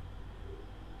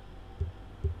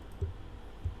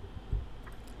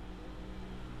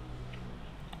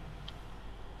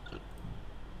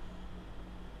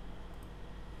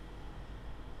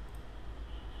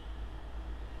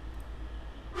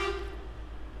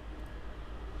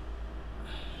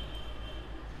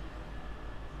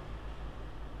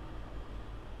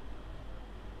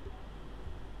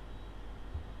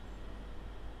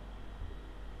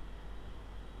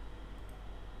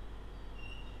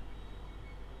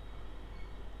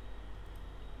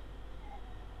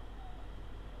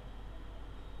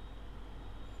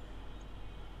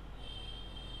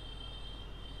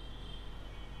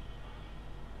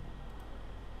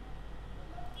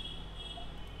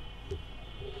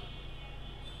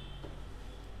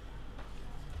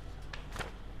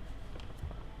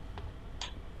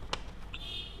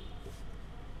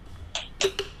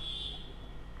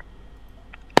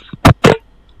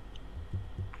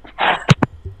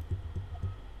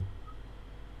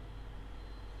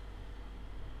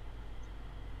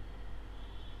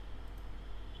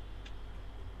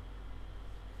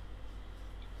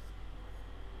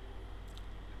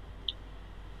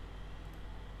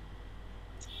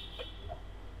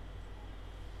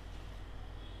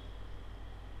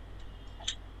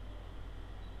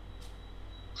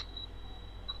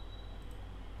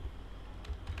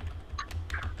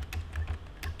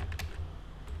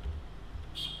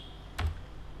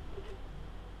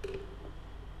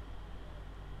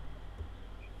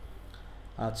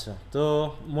 আচ্ছা, তো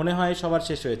মনে হয় সবার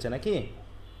শেষ হয়েছে নাকি?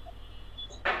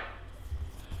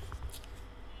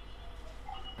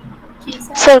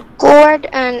 স্যার কোয়ার্ড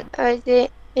অ্যান্ড যে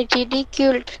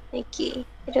রিডিকিউলড নাকি,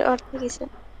 এটার অর্থ কি স্যার?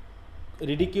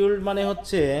 রিডিকিউলড মানে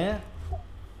হচ্ছে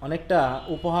অনেকটা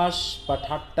উপহাস বা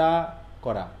ঠাট্টা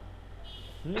করা।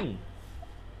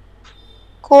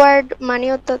 কোয়ার্ড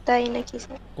মানেও তো তাই নাকি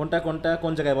স্যার? কোনটা কোনটা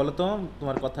কোন জায়গায় বলো তো,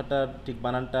 তোমার কথাটা ঠিক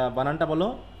বানানটা বলো,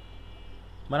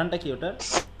 বানানটা কি ওটার?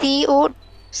 CO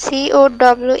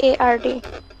COWARD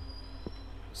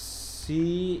C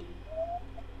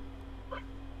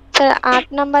sir 8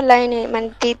 number লাইনে, মানে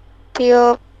দ্বিতীয়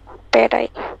প্যারায়।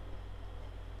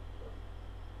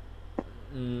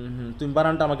 তুমি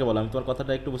বানানটা আমাকে বলো, আমি তোমার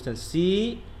কথাটা একটু বুঝতে সি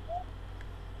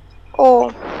ও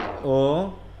ও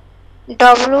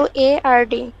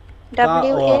WARD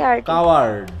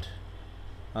কাওয়ার্ড।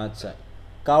 আচ্ছা,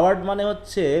 কাওয়ার্ড মানে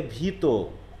হচ্ছে ভীত,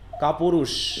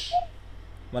 কাপুরুষ,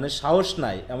 মানে সাহস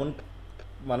নাই এমন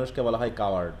মানুষকে বলা হয়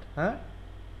কাওয়ার্ড। হ্যাঁ,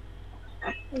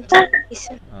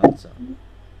 আচ্ছা।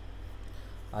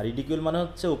 আর রিডিকিউল মানে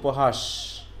হচ্ছে উপহাস,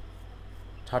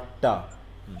 ঠাট্টা,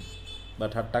 বা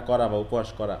ঠাট্টা করা বা উপহাস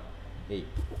করা, এই।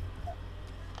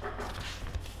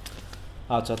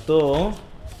 আচ্ছা, তো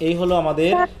এই হলো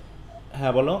আমাদের।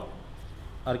 হ্যাঁ বলো,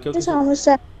 আর কেউ কিছু?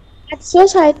 সমস্যা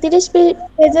 137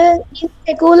 পেজে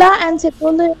সেকুলা এন্ড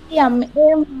সেকুলারিয়াম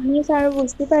এর মানে স্যার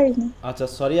বুঝতে পারিনি। আচ্ছা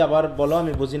সরি, আবার বলো,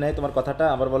 আমি বুঝি নাই তোমার কথাটা,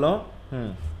 আবার বলো।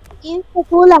 ইন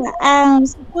সেকুলা এন্ড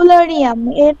সেকুলারিয়াম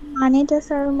এর মানেটা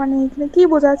স্যার, মানে এখানে কি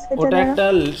বোঝাচ্ছে এটা? ওটা একটা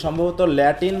সম্ভবত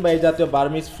ল্যাটিন বা এই জাতীয়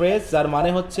বার্মিজ ফ্রেজ, যার মানে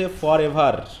হচ্ছে ফর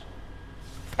এভার,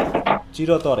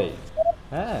 চিরতরে।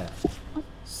 হ্যাঁ,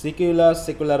 সিকুলার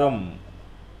সেকুলারম,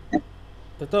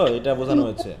 তো এটা বোঝানো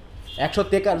হয়েছে।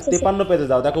 153 পেজে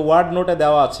যাও, দেখো ওয়ার্ড নোটে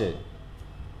দেওয়া আছে,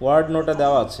 ওয়ার্ড নোটে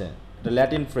দেওয়া আছে, এটা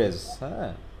ল্যাটিন ফ্রেজ। হ্যাঁ,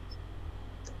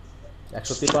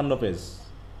 153 পেজ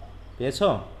পেয়েছো?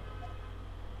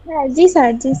 হ্যাঁ জি স্যার,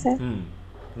 জি স্যার।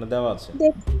 না দেওয়া আছে?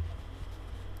 দেখ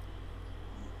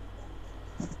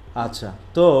আচ্ছা,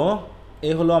 তো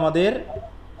এ হলো আমাদের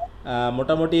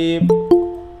মোটামুটি,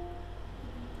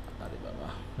 আরে বাবা,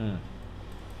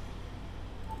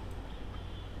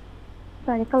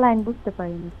 স্যার একটা লাইন বুঝতে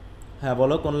পারিনি। হ্যাঁ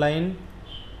বলো কোন লাইন?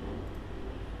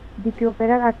 দ্বিতীয়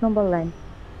প্যারার 8 নম্বর line.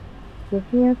 The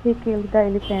hens he killed the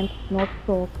elephant, not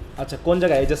so আচ্ছা কোন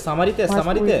জায়গায়? এই যে সামারিতে, Must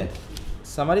সামারিতে, we-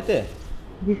 সামারিতে,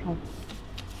 G sir.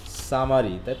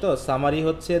 Summary, তাই তো? সামারি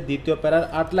হচ্ছে দ্বিতীয় প্যারার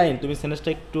 8 লাইন। তুমি সেন্টেন্সটা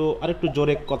একটু আরেকটু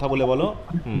জোরে কথা বলে বলো।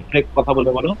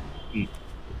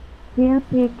 Hence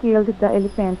he killed the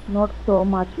elephant, not so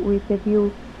much with a view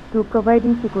to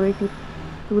providing security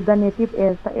to the native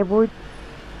as to avoid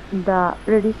the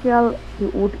ridicule he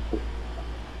would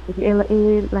এই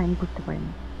লাইন বুঝতে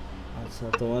পারিনি। আচ্ছা,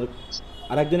 তোমার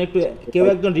আরেকজন একটু, কেউ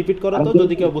একজন রিপিট করো তো,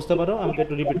 যদি কেউ বুঝতে পারো আমাকে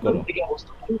একটু রিপিট করো।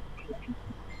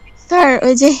 স্যার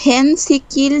ওই যে Haynes he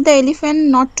kill the elephant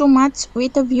not too much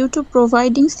with a view to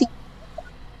providing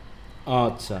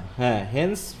আচ্ছা হ্যাঁ,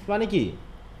 হেন্স মানে কি?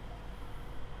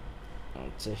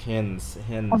 আচ্ছা Haynes,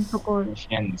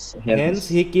 Haynes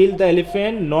he kill the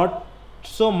elephant not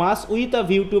so much with a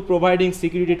view to providing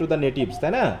security to the natives,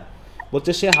 তাই না?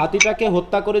 বলছে সে হাতিটাকে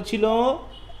হত্যা করেছিল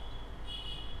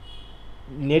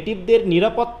নেটিভদের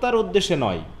নিরাপত্তার উদ্দেশ্যে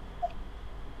নয়,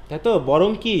 তাই তো,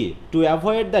 বরং কি to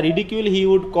avoid the ridicule he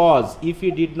would cause if he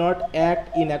did not act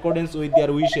in accordance with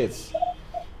their wishes.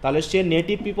 তাহলে সে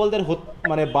নেটিভ পিপলদের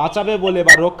মানে বাঁচাবে বলে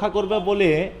বা রক্ষা করবে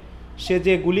বলে সে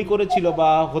যে গুলি করেছিল বা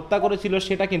হত্যা করেছিল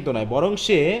সেটা কিন্তু নয়, বরং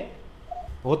সে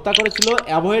হত্যা করেছিল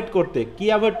অ্যাভয়েড করতে। কি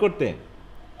অ্যাভয়েড করতে?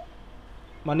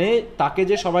 মানে তাকে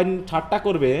যে সবাই ঠাট্টা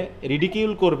করবে,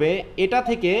 রিডিকিউল করবে, এটা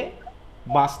থেকে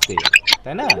বাঁচতে,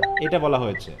 তাই না? এটা বলা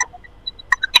হয়েছে,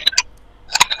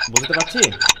 বুঝতে পারছি?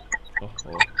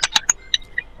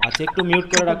 আচ্ছা একটু মিউট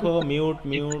করে রাখো,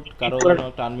 মিউট কারো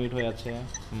একটা আনমিউট হয়ে আছে।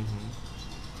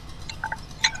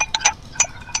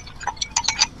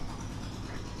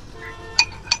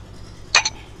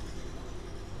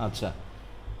 আচ্ছা,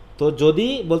 তো যদি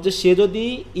বলছে সে যদি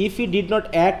if he did not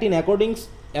act in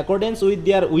accordance with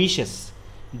their wishes,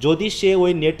 যদি সে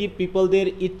ওই নেটিভ পিপলদের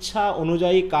ইচ্ছা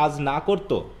অনুযায়ী কাজ না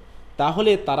করত,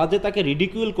 তাহলে তারা যে তাকে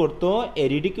রিডিকিউল করতো, এই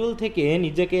রিডিকিউল থেকে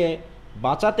নিজেকে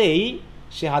বাঁচাতেই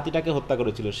সে হাতিটাকে হত্যা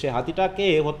করেছিল। সে হাতিটাকে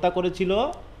হত্যা করেছিল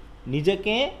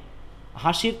নিজেকে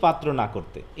হাসির পাত্র না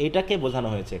করতে, এইটাকে বোঝানো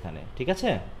হয়েছে এখানে, ঠিক আছে?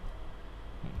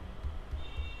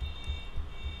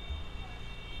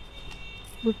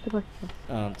 বুঝতে পারছি।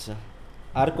 আচ্ছা,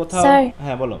 আর কোথাও? স্যার।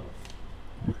 হ্যাঁ বলো।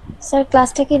 স্যার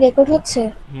ক্লাসটা কি রেকর্ড হচ্ছে?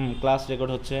 ক্লাস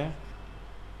রেকর্ড হচ্ছে।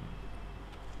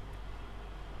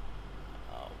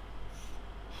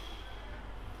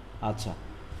 আচ্ছা,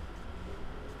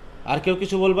 আর কেউ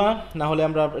কিছু বলবা? না হলে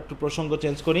আমরা একটু প্রসঙ্গ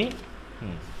চেঞ্জ করি।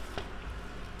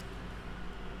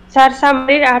 স্যার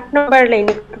সামারির 8 নম্বর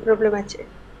লাইনে একটু প্রবলেম আছে।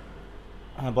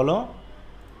 হ্যাঁ বলো।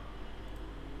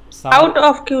 Out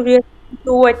of curiosity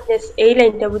two witness, এই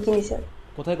লাইনটা বুঝিনি স্যার।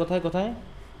 কোথায় কোথায় কোথায়?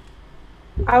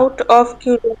 Out of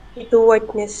curiosity two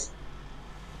witness.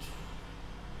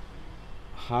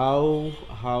 How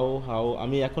how how,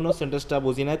 আমি এখনো সেন্টেন্সটা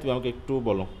বুঝি নাই, তুমি আমাকে একটু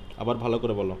বলো, আবার ভালো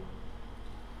করে বলো।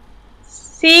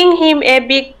 Seeing him a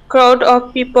big crowd of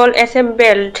people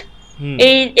assembled,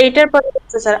 এইটার পরে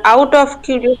sir out of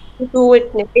curiosity two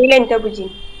witness, এই লাইনটা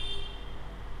বুঝিনি।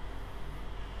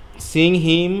 Seeing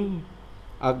him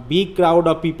a big crowd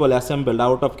of people assembled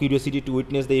out of curiosity to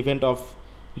witness the event of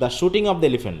the shooting of the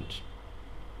elephant.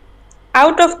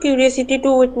 Out of curiosity two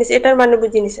witness, এটার মানে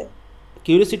বুঝিনি sir.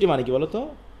 Curiosity মানে কি বলো তো?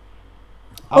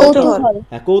 কৌতূহল।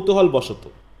 হ্যাঁ, কৌতূহল বশত।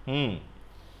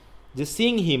 যে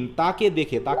সিং হিম, তাকে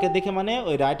দেখে, তাকে দেখে মানে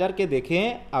ওই রাইটারকে দেখে,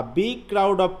 a big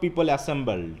crowd of people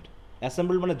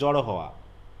assembled মানে জড়ো হওয়া,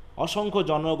 অসংখ্য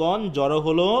জনগণ জড়ো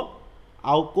হলো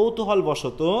কৌতূহল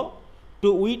বশত, টু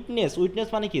উইটনেস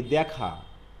মানে কি? দেখা।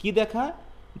 কি দেখা?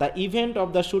 The event of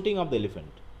the shooting of the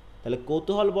elephant. তাহলে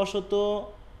কৌতূহল বশত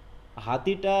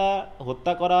হাতিটা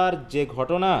হত্যা করার যে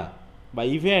ঘটনা বা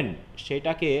ইভেন্ট,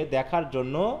 সেটাকে দেখার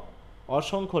জন্য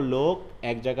অসংখ্য লোক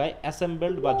এক জায়গায়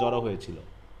অ্যাসেম্বলড বা জড়ো হয়েছিল,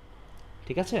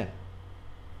 ঠিক আছে?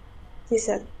 জি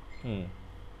স্যার।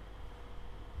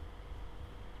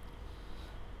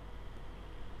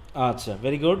 আচ্ছা,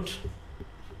 ভেরি গুড।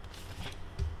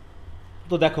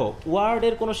 তো দেখো,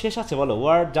 ওয়ার্ডের কোনো শেষ আছে? বলো,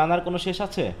 ওয়ার্ড জানার কোনো শেষ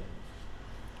আছে?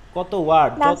 কত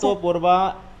ওয়ার্ড, যত পড়বা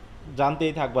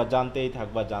জানতেই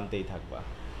থাকবা।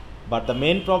 But the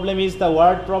main problem is the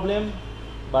word problem.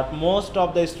 But most of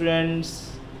the students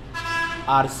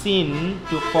are scene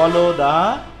to follow the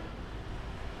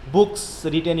books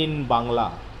written in Bangla.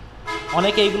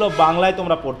 অনেকে এইগুলো বাংলায়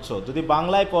তোমরা পড়ছো, যদি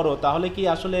বাংলায় পড়ো তাহলে কি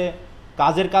আসলে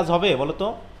কাজের কাজ হবে বলো তো?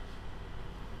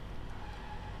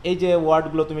 এই যে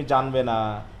ওয়ার্ডগুলো তুমি জানবে না,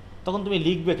 তখন তুমি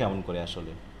লিখবে কেমন করে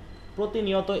আসলে?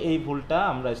 প্রতিনিয়ত এই ভুলটা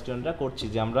আমরা স্টুডেন্টরা করছি,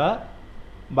 যে আমরা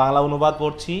বাংলা অনুবাদ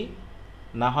পড়ছি,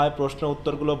 না হয় প্রশ্ন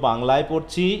উত্তরগুলো বাংলায়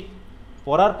পড়ছি,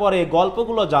 পড়ার পরে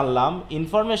গল্পগুলো জানলাম,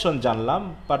 ইনফরমেশন জানলাম,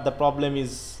 but the problem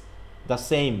is the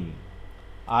same.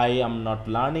 I am not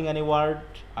learning any word,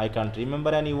 I can't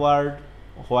remember any word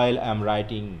while I am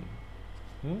writing.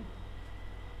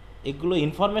 এগুলো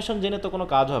ইনফরমেশন জেনে তো কোনো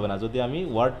কাজ হবে না যদি আমি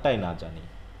ওয়ার্ডটাই না জানি।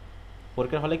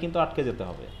 পরীক্ষার হলে কিন্তু আটকে যেতে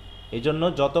হবে। এই জন্য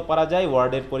যত পারা যায়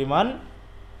ওয়ার্ডের পরিমাণ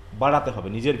বাড়াতে হবে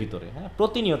নিজের ভিতরে। হ্যাঁ,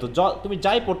 প্রতিনিয়ত তুমি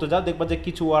যাই পড়তে যাও দেখবা যে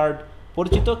কিছু ওয়ার্ড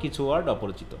পরিচিত, কিছু ওয়ার্ড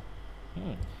অপরিচিত।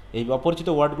 এই অপরিচিত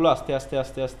ওয়ার্ডগুলো আস্তে আস্তে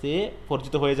আস্তে আস্তে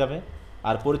পরিচিত হয়ে যাবে,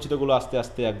 আর পরিচিতগুলো আস্তে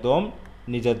আস্তে একদম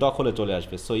নিজের দখলে চলে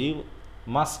আসবে। So you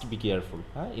must be careful.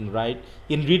 হ্যাঁ,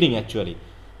 in reading actually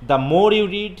the more you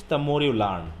read the more you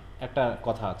learn, একটা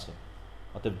কথা আছে।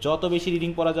 অতএব যত বেশি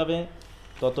রিডিং পড়া যাবে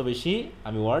তত বেশি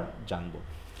আমি ওয়ার্ড জানবো।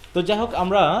 তো যাই হোক,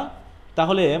 আমরা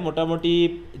তাহলে মোটামুটি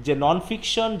যে নন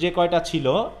ফিকশন যে কয়টা ছিল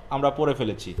আমরা পড়ে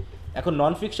ফেলেছি। এখন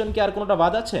নন ফিকশন কি আর কোনোটা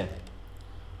বাদ আছে?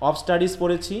 অফ স্টাডিজ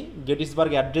পড়েছি,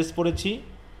 গেটিসবার্গ অ্যাড্রেস পড়েছি,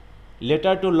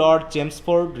 letter to Lord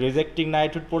Chelmsford, rejecting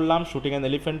knighthood পড়লাম, শুটিং অ্যান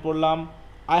এলিফ্যান্ট পড়লাম,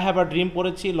 আই হ্যাভ আ ড্রিম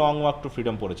পড়েছি, লং ওয়াক টু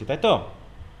ফ্রিডম পড়েছি, তাই তো?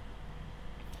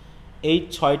 এই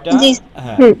 6টা।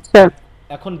 হ্যাঁ,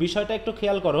 এখন বিষয়টা একটু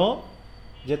খেয়াল করো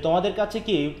যে তোমাদের কাছে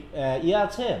কি ইয়ে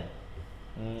আছে,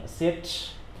 সেট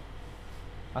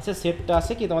আছে? সেটটা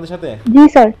আছে কি তোমাদের সাথে? জি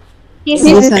স্যার।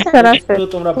 একটু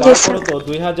তোমরা বার করো তো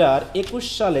 2021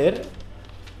 সালের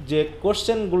যে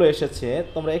কোশ্চেনগুলো এসেছে,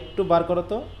 তোমরা একটু বার করো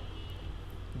তো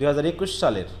 2021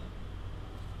 সালের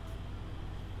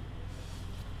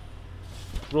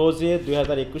প্রোজে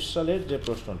 2021 সালের যে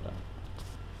প্রশ্নটা।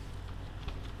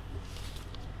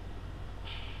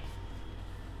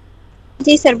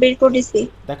 জি স্যার, বের করেছি।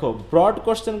 দেখো ব্রড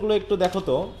কোশ্চেনগুলো একটু দেখো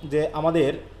তো, যে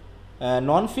আমাদের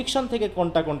নন ফিকশন থেকে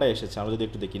কোনটা কোনটা এসেছে। আমরা যদি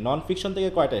একটু দেখি নন ফিকশন থেকে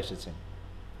কয়টা এসেছে।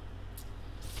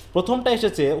 প্রথমটা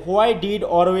এসেছে, why did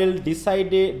Orwell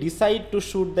decide to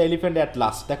shoot the elephant at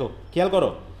last. দেখো খেয়াল করো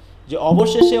যে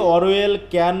অবশেষে অরওয়েল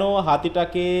কেন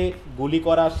হাতিটাকে গুলি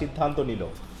করার সিদ্ধান্ত নিল।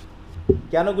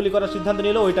 কেন গুলি করার সিদ্ধান্ত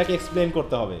নিল ওইটাকে এক্সপ্লেন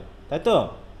করতে হবে, তাই তো?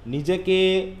 নিজেকে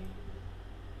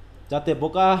যাতে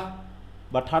বোকা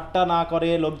বা ঠাট্টা না করে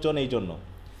লোকজন, এই জন্য।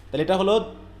 তাহলে এটা হলো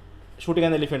শুটিং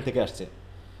অ্যান এলিফ্যান্ট থেকে আসছে।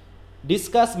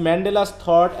 Discuss ম্যান্ডেলাস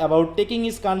thought about taking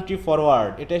his country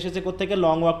forward, এটা এসেছে কোত্থেকে?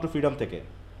 লং ওয়াক টু ফ্রিডম থেকে।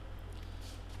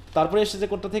 তারপরে এসেছে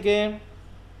কোথা থেকে?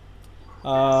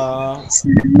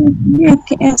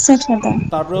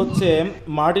 তারপরে হচ্ছে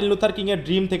মার্টিন লুথার কিং এর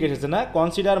ড্রিম থেকে এসেছে না?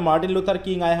 Consider Martin Luther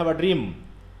king, I have a dream.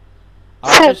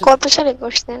 Sir কত সালে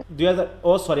কোশ্চেন? 2000,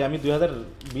 ও সরি আমি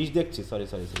 2020 দেখছি, সরি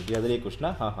 2021 না?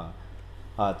 হ্যাঁ,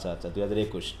 আচ্ছা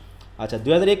 2021। আচ্ছা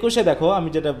 2021-এ দেখো আমি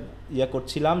যেটা ইয়া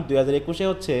করছিলাম, 2021-এ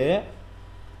হচ্ছে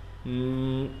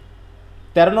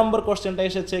 13 নম্বর কোশ্চেনটা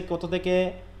এসেছে কোথা থেকে?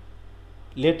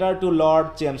 Letter to Lord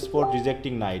Chelmsford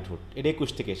rejecting knighthood, এটা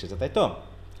 21 থেকে এসেছে, তাই তো?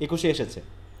 21-এ এসেছে।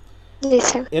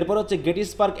 এরপর হচ্ছে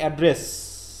গেটিসবার্গ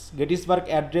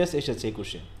অ্যাড্রেস এসেছে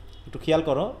 21-এ। একটু খেয়াল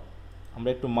করো, আমরা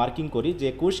একটু মার্কিং করি যে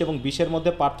 21 এবং 20-এর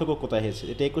মধ্যে পার্থক্য কোথায় হয়েছে।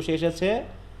 এটা 21-এ এসেছে,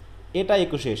 এটা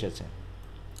 21-এ এসেছে।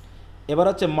 এবার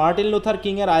হচ্ছে মার্টিন লুথার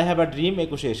কিং এর আই হ্যাভ আ ড্রিম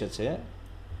 21-এ এসেছে।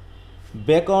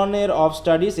 বেকনের অফ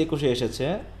স্টাডিজ 21-এ এসেছে।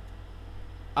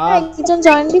 আর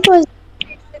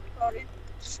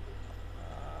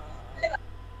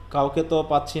কাউকে তো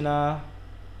পাচ্ছি না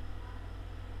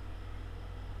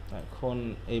এখন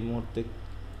এই মুহূর্তে।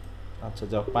 আচ্ছা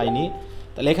যাও, পাইনি।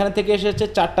 তাহলে এখানে থেকে এসেছে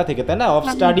 4টা থেকে, তাই না? Of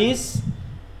studies,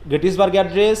 Gettysburg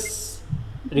address,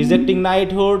 rejecting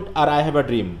knighthood R I have a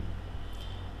dream.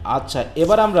 আচ্ছা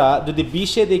এবার আমরা যদি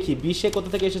 20-এ দেখি, 20-এ কোথা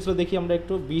থেকে এসেছিল দেখি আমরা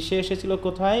একটু। 20-এ এসেছিল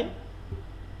কোথায়?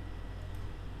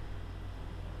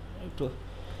 একটু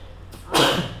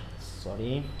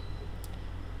সরি,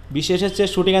 20-এ এসেছে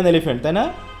শুটিং অ্যান এলিফ্যান্ট, তাই না?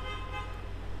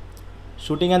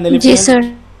 Shooting an elephant.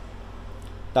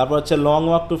 তারপর হচ্ছে লং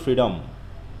ওয়াক টু ফ্রিডম।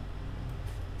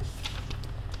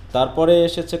 তারপরে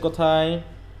এসেছে কোথায়?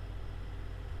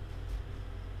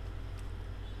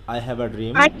 I have a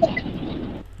dream.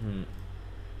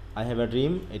 I have a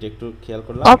dream, এটা একটু খেয়াল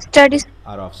করলাম। Of studies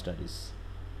R of studies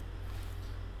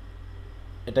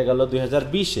এটা গেল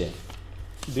 2020-এ।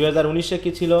 2019-এ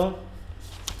কি ছিল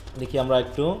দেখি আমরা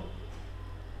একটু।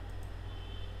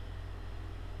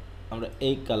 আমরা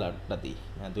এই কালারটা দিই।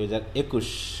 হ্যাঁ 2021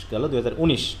 গেল,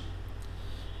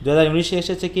 2019-এ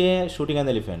এসেছে কি? Shooting an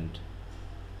elephant.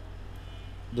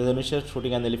 2019-এ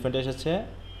shooting an elephant এসেছে।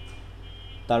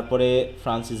 তারপরে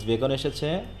ফ্রান্সিস বেকন এসেছে।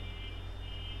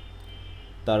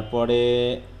 তারপরে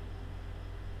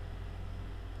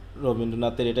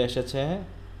রবীন্দ্রনাথের এটা এসেছে।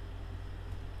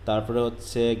 তারপরে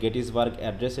হচ্ছে গেটিসবার্গ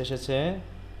অ্যাড্রেস এসেছে,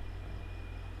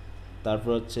 তারপর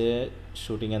হচ্ছে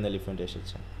শুটিং অ্যান এলিফ্যান্ট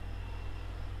এসেছে।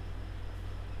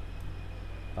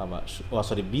 আবার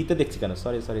সরি বিতে দেখছি কেন,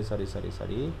 sorry sorry sorry sorry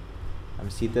sorry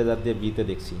আমি সিতে যার দিয়ে বিতে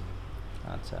দেখছি।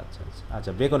 আচ্ছা আচ্ছা আচ্ছা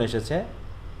আচ্ছা বেকন এসেছে,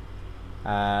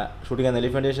 শুটিং অ্যান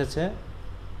এলিফ্যান্ট এসেছে,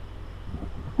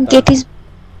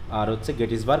 আর হচ্ছে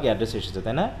গেটিসবার্গ অ্যাড্রেস এসেছে,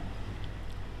 তাই না?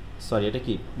 সরি এটা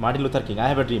কি Martin Luther king, I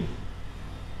have a dream.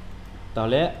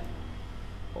 তাহলে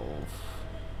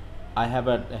আই হ্যাভ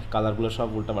এ, কালারগুলো সব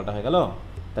উল্টাপাল্টা হয়ে গেল।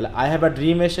 তাহলে আই হ্যাভ এ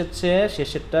ড্রিম এসেছে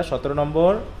শেষেরটা 17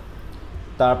 নম্বর,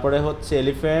 তারপরে হচ্ছে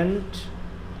এলিফ্যান্ট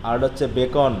আর হচ্ছে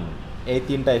বেকন, এই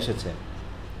তিনটা এসেছে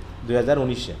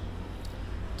 2019-এ।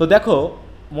 তো দেখো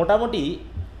মোটামুটি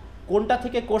কোনটা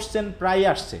থেকে কোশ্চেন প্রায়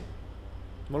আসছে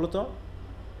বলো তো?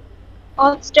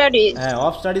 Of studies. হ্যাঁ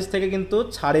অফ স্টাডিজ থেকে কিন্তু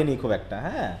ছাড়েনি খুব একটা,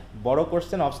 হ্যাঁ বড়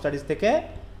কোশ্চেন অফ স্টাডিজ থেকে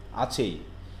আছেই।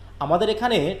 আমাদের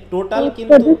এখানে টোটাল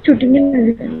কিন্তু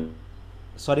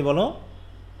সরি বলো,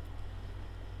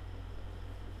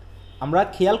 আমরা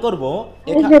খেয়াল করব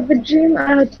আই হ্যাভ এ ড্রিম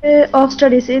আর হচ্ছে অফ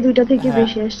স্টাডিজ, এই দুইটা থেকে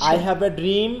বেশি আসছে। I have a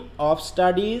dream, of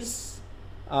studies,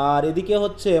 আর এদিকে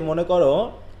হচ্ছে মনে করো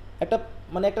একটা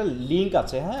মানে একটা লিঙ্ক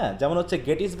আছে, হ্যাঁ যেমন হচ্ছে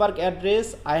Gettysburg address,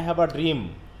 I have a dream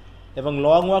এবং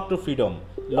long walk two freedom.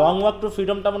 Long walk two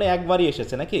ফ্রিডমটা মানে একবারই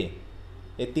এসেছে নাকি?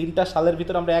 এই 3টা সালের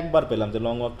ভিতরে আমরা একবার পেলাম যে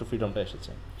লং ওয়াক টু ফ্রিডমটা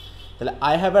এসেছে। তাহলে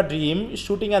I have a dream,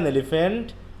 shooting an elephant,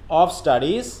 of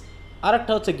studies, আর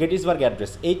একটা হচ্ছে গেটিসবার্গ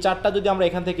অ্যাড্রেস। এই 4টা যদি আমরা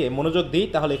এখান থেকে মনোযোগ দিই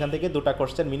তাহলে এখান থেকে 2টা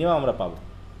কোশ্চেন মিনিমাম আমরা পাবো,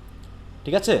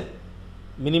 ঠিক আছে?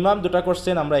 মিনিমাম 2টা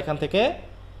কোশ্চেন আমরা এখান থেকে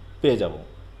পেয়ে যাব।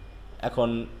 এখন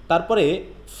তারপরে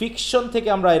ফিকশন থেকে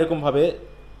আমরা এরকমভাবে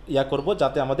ইয়া করব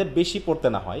যাতে আমাদের বেশি পড়তে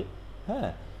না হয়, হ্যাঁ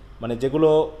মানে যেগুলো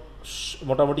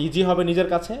মোটামুটি ইজি হবে নিজের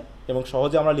কাছে এবং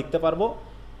সহজে আমরা লিখতে পারবো।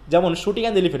 যেমন শুটিং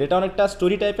অ্যান্ড এলিফ্যান্ট, এটা অনেকটা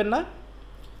স্টোরি টাইপের না,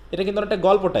 এটা কিন্তু অনেকটা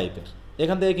গল্প টাইপের,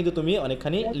 এখান থেকে কিন্তু তুমি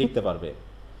অনেকখানি লিখতে পারবে,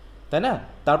 তাই না?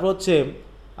 তারপর হচ্ছে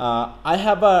আই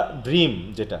হ্যাভ আ ড্রিম,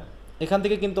 যেটা এখান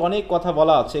থেকে কিন্তু অনেক কথা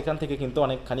বলা আছে, এখান থেকে কিন্তু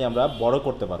অনেকখানি আমরা বড়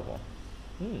করতে পারবো।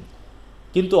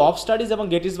 কিন্তু অফ স্টাডিজ এবং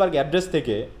গেটিসবার্গ অ্যাড্রেস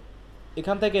থেকে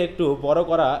এখান থেকে একটু বড়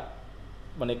করা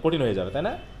মানে কঠিন হয়ে যাবে, তাই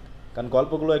না? কারণ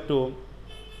গল্পগুলো একটু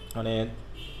মানে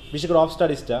বিশেষ করে অফ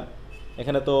স্টাডিজটা,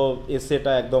 এখানে তো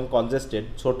এসেটা একদম কনজেস্টেড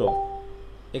ছোট,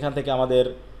 এখান থেকে আমাদের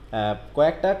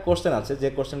কয়েকটা কোশ্চেন আছে যে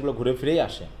কোশ্চেনগুলো ঘুরে ফিরেই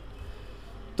আসে।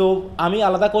 তো আমি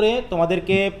আলাদা করে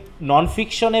তোমাদেরকে নন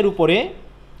ফিকশনের উপরে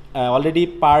অলরেডি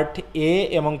পার্ট এ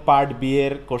এবং পার্ট বি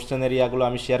এর কোশ্চেন এরিয়াগুলো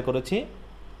আমি শেয়ার করেছি,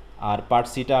 আর পার্ট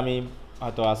সিটা আমি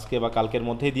হয়তো আজকে বা কালকের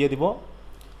মধ্যেই দিয়ে দিব।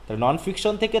 তাহলে নন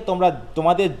ফিকশন থেকে তোমরা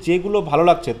তোমাদের যেগুলো ভালো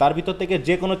লাগছে তার ভিতর থেকে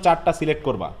যে কোনো 4টা সিলেক্ট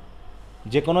করবা,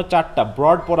 যে কোনো 4টা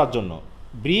ব্রড পড়ার জন্য।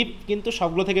 ব্রিফ কিন্তু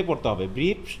সবগুলো থেকে পড়তে হবে,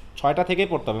 ব্রিফ 6টা থেকেই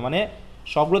পড়তে হবে, মানে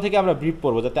সবগুলো থেকে আমরা ব্রিফ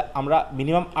পড়বো যাতে আমরা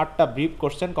মিনিমাম 8টা ব্রিফ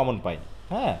কোশ্চেন কমন পাই।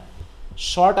 হ্যাঁ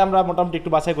শর্ট আমরা মোটামুটি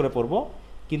একটু বাছাই করে পড়বো,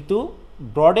 কিন্তু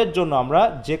ব্রডের জন্য আমরা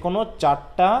যে কোনো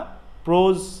 4টা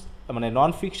প্রোজ মানে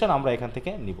নন ফিকশন আমরা এখান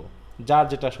থেকে নিব, যার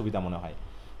যেটা সুবিধা মনে হয়।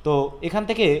 তো এখান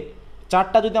থেকে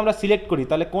 4টা যদি আমরা সিলেক্ট করি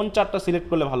তাহলে কোন 4টা সিলেক্ট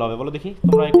করলে ভালো হবে বলো দেখি,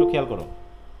 তোমরা একটু খেয়াল করো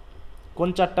কোন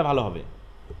 4টা ভালো হবে,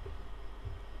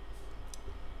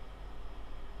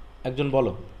 একজন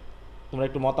বলো, তোমরা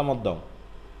একটু মতামত দাও।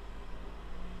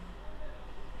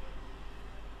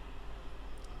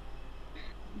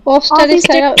 Of studies,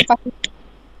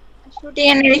 shooting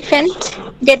an elephant,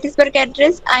 Gettysburg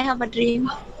address, I have a dream.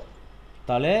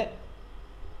 তাহলে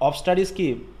অফ স্টাডিজ কি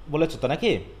বলেছো তো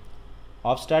নাকি?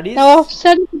 অফ স্টাডিজ,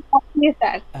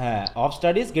 হ্যাঁ of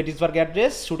studies, Gettysburg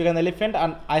address, shooting an elephant R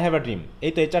I have a dream,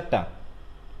 এই তো এই 4টা।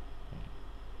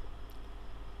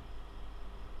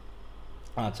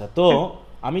 আচ্ছা তো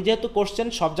আমি যেহেতু কোশ্চেন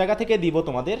সব জায়গা থেকে দিব,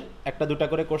 তোমাদের 1-2টা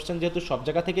করে কোশ্চেন যেহেতু সব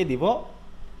জায়গা থেকে দিব,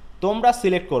 তোমরা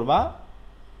সিলেক্ট করবা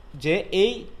যে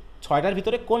এই 6টার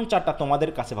ভিতরে কোন 4টা তোমাদের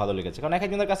কাছে ভালো লেগেছে, কারণ এক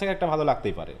একজনের কাছে একটা ভালো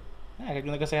লাগতেই পারে, হ্যাঁ এক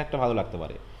একজনের কাছে একটা ভালো লাগতে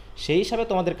পারে, সেই হিসাবে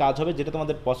তোমাদের কাজ হবে যেটা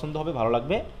তোমাদের পছন্দ হবে ভালো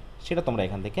লাগবে সেটা তোমরা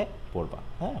এখান থেকে পড়বা।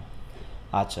 হ্যাঁ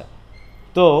আচ্ছা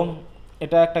তো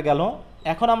এটা একটা গেল।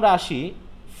 এখন আমরা আসি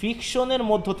ফিকশনের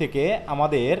মধ্য থেকে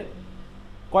আমাদের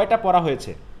কয়টা পড়া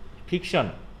হয়েছে ফিকশন?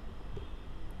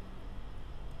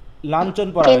 লাঞ্ছন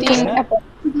পড়া হয়েছে,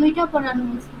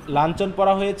 লাঞ্ছন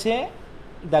পড়া হয়েছে,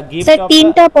 দ্য গিফট অফ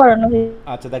তিনটা পড়ানো হয়েছে।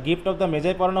 আচ্ছা দ্য গিফট অফ দ্য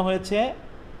মেজাই পড়ানো হয়েছে,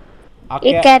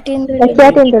 ক্যাট ইন দ্য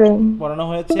রেইন পড়ানো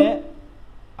হয়েছে,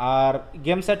 আর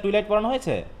গেমস অ্যাট টুইলাইট পড়ানো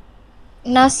হয়েছে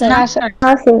না স্যার।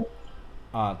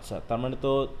 আচ্ছা তার মানে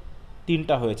তো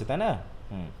 3টা হয়েছে তাই না?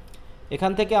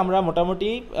 এখান থেকে আমরা মোটামুটি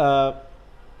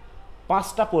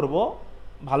 5টা পড়ব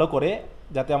ভালো করে,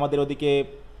 যাতে আমাদের ওদিকে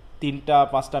 3টা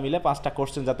 5টা মিলে 5টা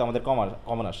কোশ্চেন যাতে আমাদের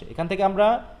কমন আসে। এখান থেকে আমরা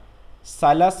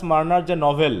সাইলাস মার্নার যে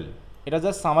নভেল এটা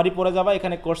জাস্ট সামারি পড়ে যাবা,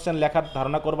 এখানে কোশ্চেন লেখার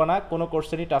ধারণা করবা না, কোনো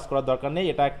কোশ্চেনই টাচ করার দরকার নেই।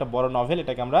 এটা একটা বড় নভেল,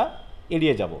 এটাকে আমরা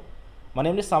এড়িয়ে যাব। মানে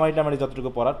এমনি সামারি টামারি যতটুকু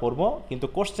পড়বো, কিন্তু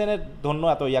কোশ্চেনের ধন্য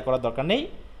এত ইয়া করার দরকার নেই।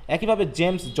 একইভাবে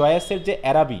জেমস জয়েসের যে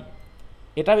অ্যারাবি,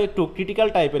 এটাও একটু ক্রিটিক্যাল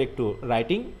টাইপের একটু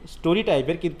রাইটিং, স্টোরি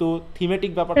টাইপের, কিন্তু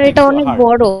থিমেটিক ব্যাপারটা এটা অনেক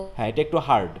বড়। হ্যাঁ, এটা একটু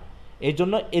হার্ড। এই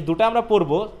জন্য এই দুটো আমরা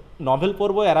পড়বো, নভেল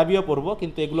পড়বো, অ্যারাবিও পড়বো,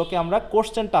 কিন্তু এগুলোকে আমরা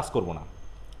কোশ্চেন টাচ করবো না,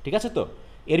 ঠিক আছে? তো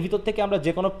এর ভিতর থেকে আমরা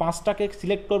যে কোনো 5টাকে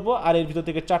সিলেক্ট করব, আর এর ভিতর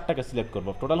থেকে 4টাকে সিলেক্ট করব,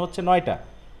 টোটাল হচ্ছে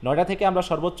 9টা থেকে আমরা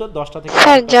সর্বোচ্চ 10টা থেকে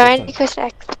স্যার জয়েন্ট রিকোয়েস্ট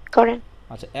অ্যাকসেপ্ট করেন।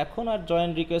 আচ্ছা, এখন আর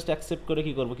জয়েন্ট রিকোয়েস্ট অ্যাকসেপ্ট করে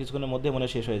কি করব? কিছুক্ষণের মধ্যে মনে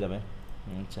শেষ হয়ে যাবে।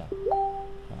 আচ্ছা,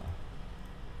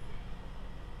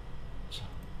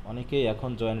 অনেকেই এখন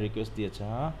জয়েন্ট রিকোয়েস্ট দিয়েছে।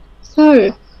 স্যার,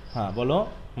 হ্যাঁ বলো।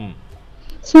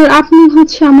 স্যার আপনি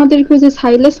হচ্ছে আমাদেরকে যে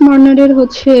সাইলাস মার্নারের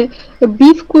হচ্ছে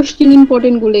ব্রিফ কোশ্চেন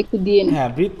ইম্পর্টেন্ট গুলো একটু দিয়েন। হ্যাঁ,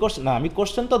 ব্রিফ কোশ্চেন না, আমি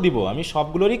কোশ্চেন তো দিব, আমি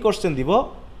সবগুলোরই কোশ্চেন দিব,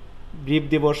 ব্রিফ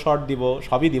দিব, শর্ট দিব,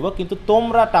 সবই দিব, কিন্তু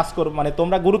তোমরা টাস্ক করো, মানে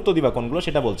তোমরা গুরুত্ব দিবা কোনগুলো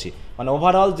সেটা বলছি। মানে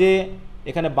ওভারঅল যে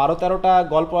এখানে 12-13টা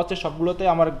গল্প আছে, সবগুলোতে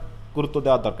আমার গুরুত্ব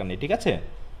দেওয়ার দরকার নেই, ঠিক আছে?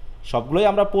 সবগুলোই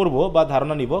আমরা পড়বো বা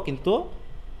ধারণা নিব, কিন্তু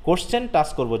কোশ্চেন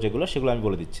টাস্ক করবো যেগুলো, সেগুলো আমি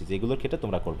বলে দিচ্ছি যে এগুলোর ক্ষেত্রে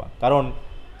তোমরা করবা। কারণ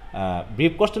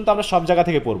ব্রিফ কোশ্চেন তো আমরা সব জায়গা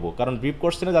থেকে পড়বো, কারণ ব্রিফ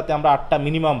কোশ্চেনে যাতে আমরা 8টা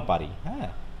মিনিমাম পারি। হ্যাঁ,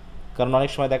 কারণ অনেক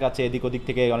সময় দেখা যাচ্ছে এদিক ওদিক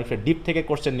থেকে অনেকটা ডিপ থেকে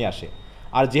কোশ্চেন নিয়ে আসে।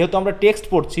 আর যেহেতু আমরা টেক্সট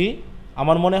পড়ছি,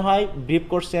 আমার মনে হয় ব্রিফ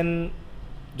কোশ্চেন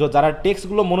যারা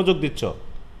টেক্সটগুলো মনোযোগ দিচ্ছ,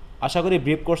 আশা করি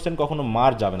ব্রিফ কোশ্চেন কখনো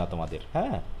মার যাবে না তোমাদের।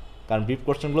 হ্যাঁ, কারণ ব্রিফ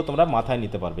কোশ্চেনগুলো তোমরা মাথায়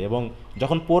নিতে পারবে, এবং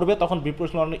যখন পড়বে তখন ব্রিফ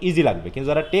কোশ্চেন অনেক ইজি লাগবে। কিন্তু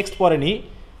যারা টেক্সট পড়েনি,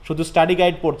 শুধু স্টাডি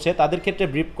গাইড পড়ছে, তাদের ক্ষেত্রে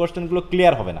ব্রিফ কোশ্চেনগুলো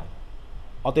ক্লিয়ার হবে না,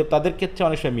 অতএব তাদের ক্ষেত্রে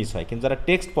অনেক সময় মিস হয়। কিন্তু যারা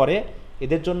টেক্সট পড়ে,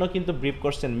 এদের জন্য কিন্তু ব্রিফ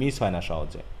কোশ্চেন মিস হয় না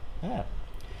সহজে। হ্যাঁ,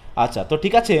 আচ্ছা, তো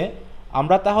ঠিক আছে,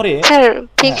 আমরা তাহলে স্যার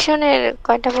ফিকশনের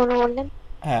কয়টা পড়ব বললেন?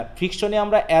 হ্যাঁ, ফিকশনে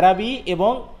আমরা অ্যারাবি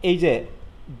এবং এই যে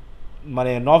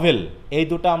মানে নভেল, এই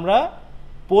দুটো আমরা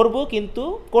পড়ব, কিন্তু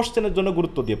কোশ্চেনের জন্য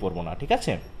গুরুত্ব দিয়ে পড়বো না, ঠিক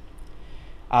আছে?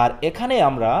 আর এখানে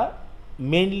আমরা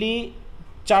মেইনলি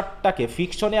 4টাকে,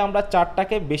 ফিকশনে আমরা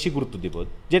 4টাকে বেশি গুরুত্ব দিব,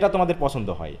 যেটা তোমাদের পছন্দ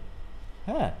হয়।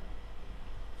 হ্যাঁ,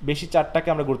 বেশি 4টাকে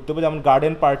আমরা গুরুত্ব দেবো, যেমন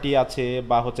গার্ডেন পার্টি আছে,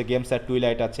 বা হচ্ছে গেমস অ্যাট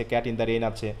টুইলাইট আছে, ক্যাট ইন দ্য রেইন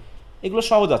আছে, এগুলো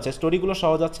সহজ আছে, স্টোরিগুলো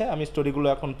সহজ আছে, আমি স্টোরিগুলো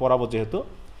এখন পড়াবো যেহেতু।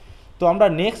 তো আমরা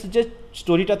নেক্সট যে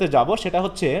স্টোরিটাতে যাব সেটা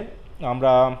হচ্ছে,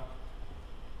 আমরা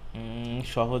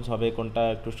সহজ হবে কোনটা,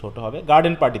 একটু ছোট হবে,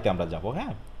 গার্ডেন পার্টিতে আমরা যাব।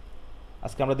 হ্যাঁ,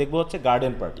 আজকে আমরা দেখবো হচ্ছে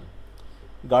গার্ডেন পার্টি।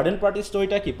 গার্ডেন পার্টি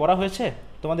স্টোরিটা কি পড়া হয়েছে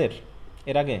তোমাদের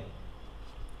এর আগে?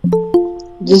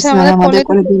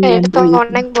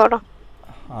 অনেক বড়।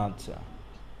 আচ্ছা,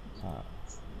 হ্যাঁ,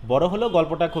 বড় হলেও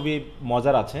গল্পটা খুবই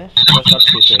মজার আছে, সেটা সব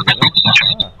শেষ হয়ে যাবে।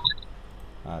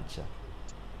 আচ্ছা,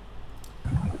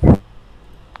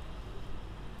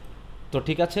 তো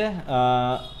ঠিক আছে,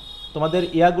 তোমাদের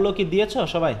ইয়াগুলো কি দিয়েছো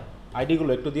সবাই?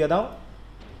 আইডিগুলো একটু দিয়ে দাও।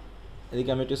 এদিকে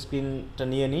আমি একটু স্ক্রিনটা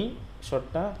নিয়ে নিই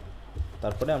শর্টটা,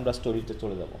 তারপরে আমরা স্টোরিতে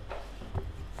চলে যাব।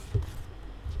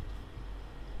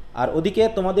 আর ওদিকে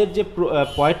তোমাদের যে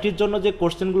পোয়েট্রির জন্য যে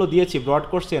কোশ্চেনগুলো দিয়েছি, ব্রড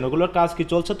কোশ্চেন, ওগুলোর কাজ কি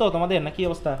চলছে তো তোমাদের, নাকি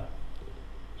অবস্থা?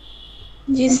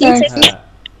 জি স্যার।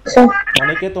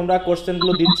 অনেকে তোমরা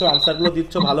কোশ্চেনগুলো দিচ্ছ, আনসারগুলো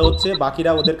দিচ্ছ, ভালো হচ্ছে,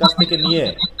 বাকিরা ওদের কাছ থেকে নিয়ে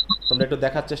তোমরা একটু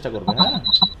দেখার চেষ্টা করবে। হ্যাঁ,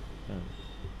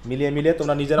 মিলিয়ে মিলিয়ে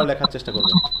তোমরা নিজেরাও লেখার চেষ্টা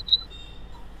করবে।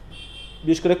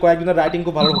 বিশেষ করে কয়েকদিনের রাইটিং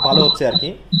খুব ভালো ভালো হচ্ছে আর কি,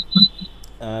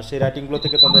 সেই রাইটিংগুলো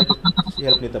থেকে তোমরা একটু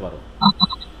হেল্প নিতে পারো।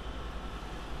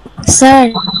 স্যার,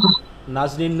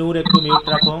 নাজনীন নূর একটু মিউট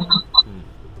রাখো।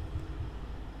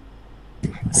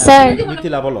 স্যার,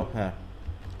 মিথিলা বলো। হ্যাঁ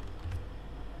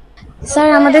স্যার,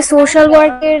 আমাদের সোশ্যাল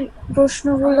ওয়ার্কের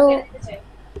প্রশ্নগুলো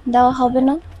দেওয়া হবে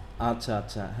না? আচ্ছা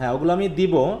আচ্ছা, হ্যাঁ, ওগুলো আমি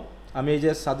দিব। আমি এই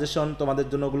যে সাজেশন তোমাদের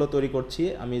জন্য ওগুলো তৈরি করছি,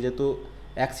 আমি যেহেতু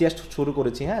অ্যাক্সিয়াস শুরু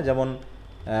করেছি। হ্যাঁ, যেমন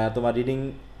তোমার রিডিং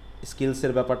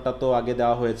স্কিলসের ব্যাপারটা তো আগে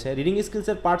দেওয়া হয়েছে, রিডিং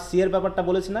স্কিলসের পার্ট সি এর ব্যাপারটা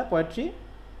বলেছি না, পোয়েট্রি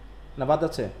না বাদ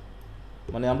আছে?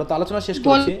 মানে আমরা তো আলোচনা শেষ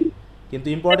করেছি, কিন্তু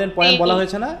ইম্পর্টেন্ট পয়েন্ট বলা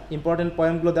হয়েছে না, ইম্পর্টেন্ট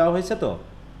পয়েন্টগুলো দেওয়া হয়েছে তো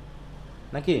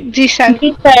নাকি? জি স্যার।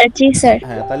 জি স্যার।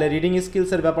 হ্যাঁ, তাহলে রিডিং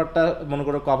স্কিলসের ব্যাপারটা মনে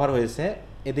করো কভার হয়েছে।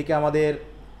 এদিকে আমাদের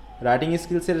রাইটিং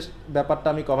স্কিলসের ব্যাপারটা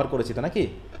আমি কভার করেছি তো নাকি?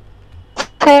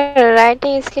 স্যার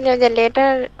রাইটিং স্কিলে যে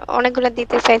লেটার অনেকগুলো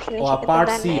দিতে চাইছিলেন, ও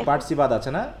পার্ট সি বাদ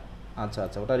আছে না? আচ্ছা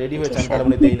আচ্ছা, ওটা রেডি হয়েছে, আমি তাহলে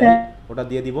মনে দেই নাই, ওটা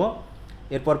দিয়ে দিব।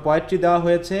 এরপর পোয়েট্রি দেওয়া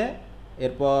হয়েছে,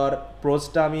 এরপর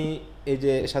প্রোজটা আমি এই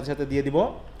যে সাথে সাথে দিয়ে দিব,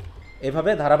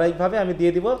 এভাবে ধারাবাহিকভাবে আমি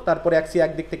দিয়ে দিব। তারপরে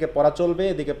একদিক থেকে পড়া চলবে,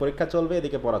 এদিকে পরীক্ষা চলবে,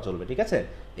 এদিকে পড়া চলবে, ঠিক আছে?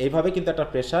 এইভাবে কিন্তু একটা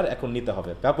প্রেশার এখন নিতে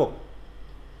হবে, ব্যাপক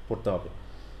পড়তে হবে।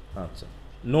 আচ্ছা,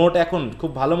 নোট এখন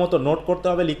খুব ভালো মতো নোট করতে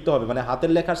হবে, লিখতে হবে, মানে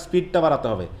হাতের লেখার স্পিডটা বাড়াতে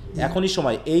হবে এখনই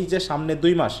সময়। এই যে সামনে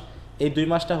 2 মাস, এই 2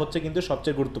 মাসটা হচ্ছে কিন্তু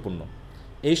সবচেয়ে গুরুত্বপূর্ণ।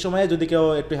 এই সময়ে যদি কেউ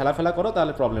একটু হেলাফেলা করো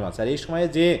তাহলে প্রবলেম আছে। আর এই সময়ে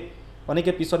যে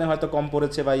অনেকের পিছনে হয়তো কম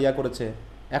পড়েছে বা ইয়া করেছে,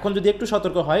 এখন যদি একটু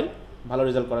সতর্ক হয় ভালো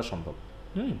রেজাল্ট করা সম্ভব।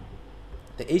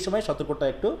 তো এই সময় সতর্কতা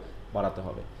একটু বাড়াতে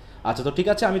হবে। আচ্ছা, তো ঠিক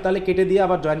আছে, আমি তাহলে কেটে দিয়ে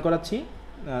আবার জয়েন করাচ্ছি,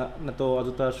 না তো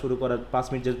অযথা শুরু করার 5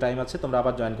 মিনিট যে টাইম আছে তোমরা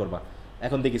আবার জয়েন করবা।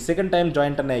 এখন দেখি সেকেন্ড টাইম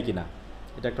জয়েনটা নেয় কিনা,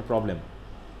 এটা একটা প্রবলেম।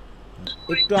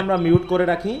 একটু আমরা মিউট করে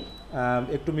রাখি,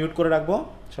 একটু মিউট করে রাখবো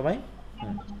সবাই।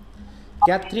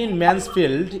 ক্যাথরিন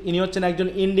ম্যানসফিল্ড ইনি হচ্ছেন একজন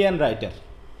ইন্ডিয়ান রাইটার,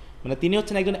 মানে তিনি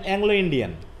হচ্ছেন একজন অ্যাংলো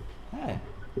ইন্ডিয়ান। হ্যাঁ,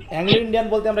 অ্যাংলো ইন্ডিয়ান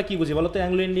বলতে আমরা কি বুঝি বলো তো?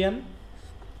 অ্যাংলো ইন্ডিয়ান,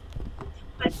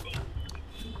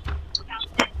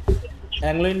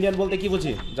 অ্যাংলো ইন্ডিয়ান বলতে কি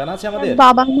বুঝি জানা আছে আমাদের?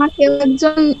 বাবা মা কেউ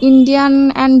একজন ইন্ডিয়ান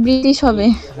এন্ড ব্রিটিশ হবে।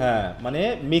 হ্যাঁ, মানে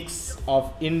mix of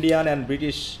Indian and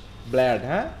British blood.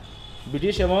 হ্যাঁ,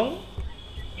 ব্রিটিশ এবং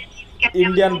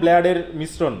ইন্ডিয়ান ব্লাডের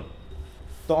মিশ্রণ।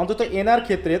 তো অন্তত এনার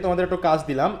ক্ষেত্রে তোমাদের একটু কাজ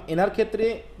দিলাম, এনার ক্ষেত্রে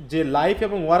যে লাইফ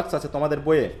এবং ওয়ার্কস আছে তোমাদের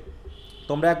বইয়ে,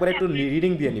 তোমরা একবার একটু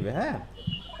রিডিং দিয়ে নিবে। হ্যাঁ,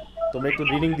 তোমরা একটু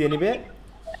রিডিং দিয়ে নিবে।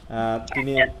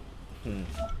 তিনি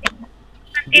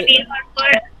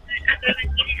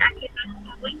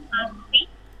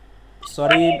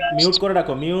সরি, মিউট করে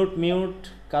রাখো, মিউট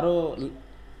কারো।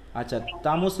 আচ্ছা,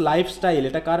 তামুস লাইফস্টাইল,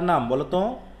 এটা কার নাম বলো তো?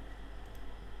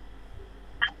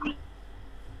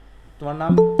 তোমার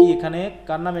নাম কি এখানে?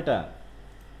 কার নাম এটা?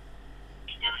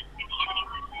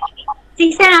 জি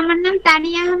স্যার, আমার নাম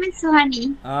তানিয়া আহমেদ সোহানি।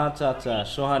 আচ্ছা আচ্ছা,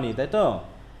 সোহানি, তাই তো?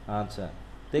 আচ্ছা,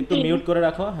 তো একটু মিউট করে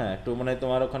রাখো। হ্যাঁ, একটু মানে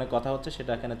তোমার ওখানে কথা হচ্ছে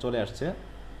সেটা এখানে চলে আসছে।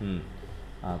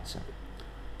 আচ্ছা,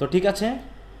 তো ঠিক আছে,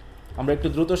 আমরা একটু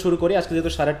দ্রুত শুরু করি। আজকে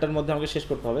যেহেতু 8:30টার মধ্যে আমাকে শেষ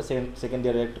করতে হবে, সেকেন্ড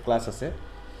ইয়ারের একটা ক্লাস আছে।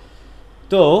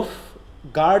 তো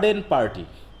গার্ডেন পার্টি,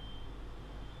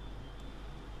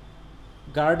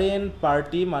 গার্ডেন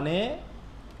পার্টি মানে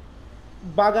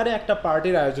বাগানে একটা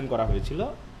পার্টির আয়োজন করা হয়েছিল।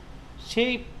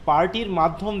 সেই পার্টির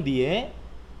মাধ্যম দিয়ে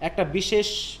একটা বিশেষ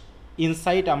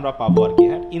ইনসাইট আমরা পাবো আর কি।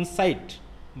 হ্যাঁ, ইনসাইট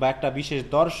বা একটা বিশেষ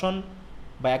দর্শন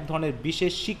বা এক ধরনের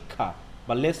বিশেষ শিক্ষা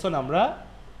বা লেসন আমরা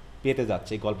পেতে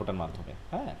যাচ্ছি এই গল্পটার মাধ্যমে।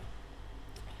 হ্যাঁ,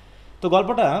 তো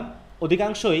গল্পটা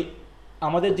অধিকাংশই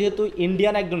আমাদের যেহেতু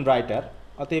ইন্ডিয়ান একজন রাইটার,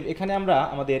 অতএব এখানে আমরা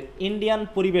আমাদের ইন্ডিয়ান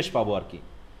পরিবেশ পাবো আর কি।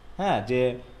 হ্যাঁ, যে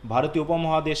ভারতীয়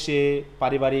উপমহাদেশে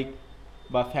পারিবারিক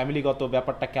বা ফ্যামিলিগত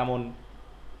ব্যাপারটা কেমন,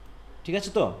 ঠিক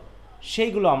আছে? তো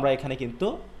সেইগুলো আমরা এখানে কিন্তু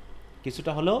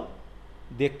কিছুটা হলেও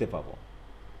দেখতে পাবো।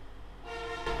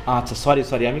 আচ্ছা,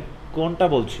 সরি, আমি কোনটা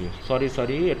বলছি?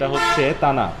 সরি, এটা হচ্ছে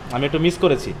তানা, আমি একটু মিস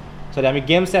করেছি। সরি, আমি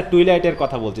গেমস অ্যাট টুইলাইটের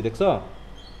কথা বলছি, দেখছো?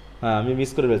 হ্যাঁ, আমি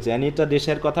মিস করে ফেলছি। অ্যানিটা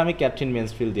দেশের কথা আমি ক্যাথরিন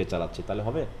ম্যানসফিল্ড দিয়ে চালাচ্ছি, তাহলে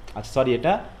হবে? আচ্ছা, সরি,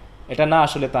 এটা না,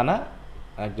 আসলে তানা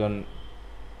একজন।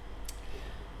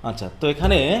 আচ্ছা, তো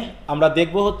এখানে আমরা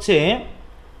দেখব হচ্ছে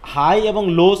হাই এবং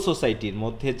লো সোসাইটির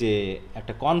মধ্যে যে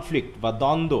একটা কনফ্লিক্ট বা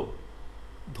দ্বন্দ্ব,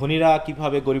 ধনীরা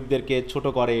কিভাবে গরিবদেরকে ছোট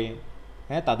করে,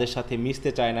 হ্যাঁ, তাদের সাথে মিশতে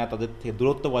চায় না, তাদের থেকে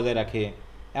দূরত্ব বজায় রাখে।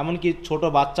 এমনকি ছোট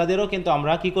বাচ্চাদেরও কিন্তু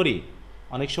আমরা কি করি,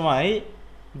 অনেক সময়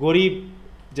গরিব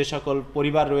যে সকল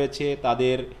পরিবার রয়েছে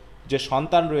তাদের যে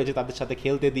সন্তান রয়েছে তাদের সাথে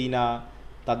খেলতে দিই না,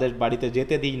 তাদের বাড়িতে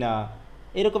যেতে দিই না,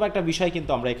 এরকম একটা বিষয়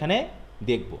কিন্তু আমরা এখানে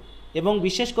দেখব। এবং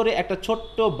বিশেষ করে একটা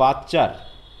ছোট্ট বাচ্চার,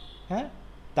 হ্যাঁ,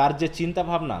 তার যে চিন্তা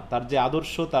ভাবনা, তার যে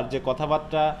আদর্শ, তার যে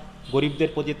কথাবার্তা, গরিবদের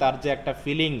প্রতি তার যে একটা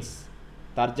ফিলিংস,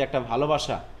 তার যে একটা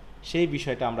ভালোবাসা, সেই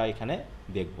বিষয়টা আমরা এখানে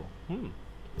দেখব।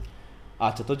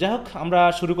 আচ্ছা, তো যাই হোক, আমরা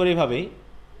শুরু করি এভাবেই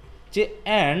যে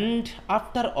and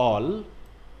after all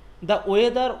the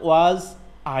weather was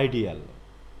ideal.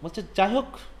 বলছে যাই হোক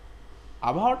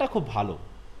আবহাওয়াটা খুব ভালো।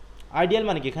 আইডিয়াল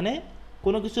মানে কি, এখানে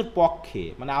কোনো কিছুর পক্ষে,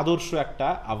 মানে আদর্শ একটা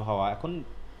আবহাওয়া এখন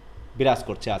বিরাজ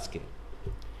করছে আজকে।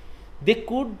 They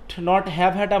could not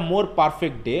have had a more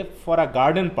perfect day for a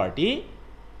garden party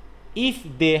if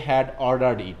they had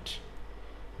ordered ইট।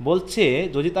 বলছে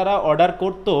যদি তারা অর্ডার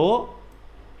করতো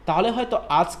তাহলে হয়তো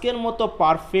আজকের মতো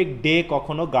পারফেক্ট ডে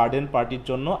কখনো গার্ডেন পার্টির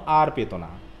জন্য আর পেত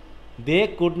না। They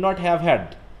could not have had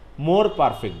more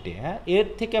perfect day, হ্যাঁ, এর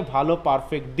থেকে ভালো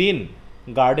পারফেক্ট দিন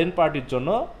গার্ডেন পার্টির জন্য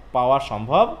পাওয়া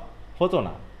সম্ভব হতো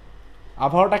না।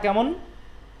 আবহাওয়াটা কেমন?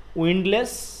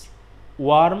 উইন্ডলেস,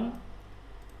 ওয়ার্ম,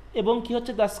 এবং কি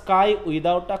হচ্ছে the sky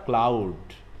without a cloud,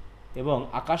 এবং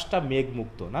আকাশটা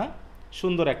মেঘমুক্ত, না,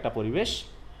 সুন্দর একটা পরিবেশ।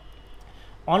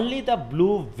 অনলি দ্য ব্লু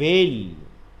ভেইল,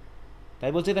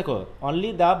 তাই বলছে দেখো,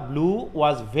 only the blue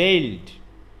was ভেইলড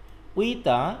with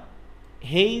a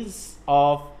হেইজ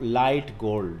of light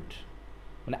gold.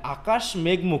 মানে আকাশ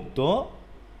মেঘমুক্ত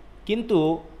কিন্তু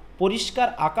পরিষ্কার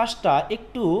আকাশটা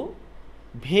একটু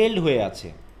ভেলড হয়ে আছে।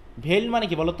 ভেলড মানে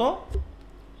কি বলতো?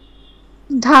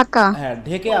 ঢাকা। হ্যাঁ,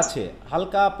 ঢেকে আছে,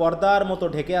 হালকা পর্দার মতো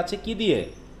ঢেকে আছে। কি দিয়ে?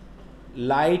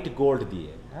 লাইট গোল্ড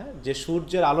দিয়ে। হ্যাঁ, যে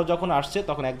সূর্যের আলো যখন আসছে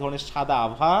তখন এক ধরনের সাদা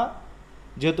আভা,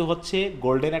 যেহেতু হচ্ছে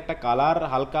গোল্ডেন একটা কালার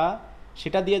হালকা,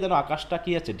 সেটা দিয়ে যেন আকাশটা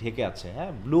কি আছে, ঢেকে আছে।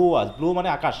 হ্যাঁ, ব্লু মানে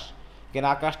আকাশ, কেন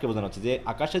আকাশকে বোঝানো হচ্ছে যে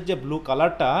আকাশের যে ব্লু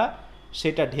কালারটা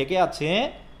সেটা ঢেকে আছে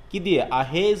কি দিয়ে, আ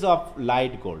হেজ অফ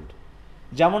লাইট গোল্ড,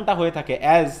 যেমনটা হয়ে থাকে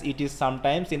as it is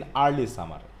sometimes in early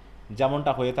summer,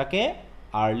 যেমনটা হয়ে থাকে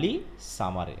আর্লি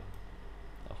সামারে।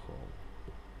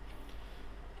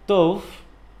 তো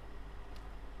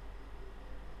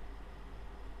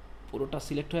পুরোটা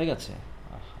সিলেক্ট হয়ে গেছে।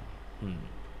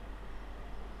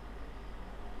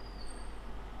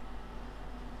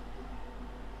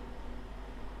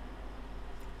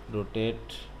 রোটেট,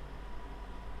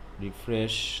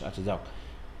 রিফ্রেশ, আচ্ছা যাও,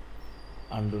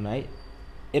 আন্ডু নাই।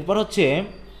 এরপর হচ্ছে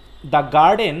দ্য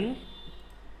গার্ডেন,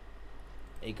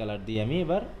 এই কালার দিয়ে আমি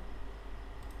এবার,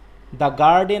 দ্য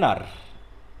গার্ডেনার।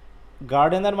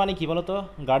 গার্ডেনার মানে কি বলতো?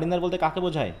 গার্ডেনার বলতে কাকে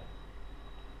বোঝায়?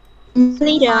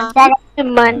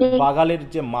 বাগানের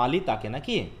যে মালি তাকে,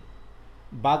 নাকি?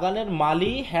 বাগানের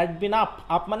মালি হ্যাড বিন আপ,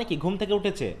 আপ মানে কি, ঘুম থেকে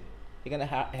উঠেছে। এখানে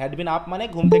হ্যাড বিন আপ মানে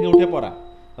ঘুম থেকে উঠে পড়া।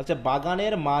 আচ্ছা,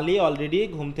 বাগানের মালি অলরেডি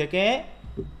ঘুম থেকে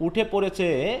উঠে পড়েছে,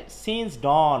 সিন্স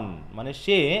ডন মানে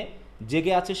সে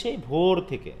জেগে আছে সেই ভোর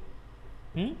থেকে।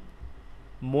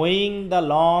 মোয়িং the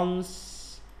লনস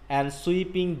and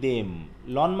sweeping them,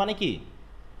 loan মানে কি,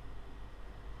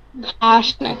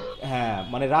 হ্যাঁ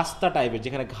মানে রাস্তা টাইপের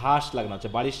যেখানে ঘাস লাগানো আছে,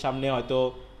 বাড়ির সামনে হয়তো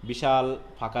বিশাল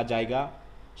ফাঁকা জায়গা,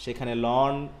 সেখানে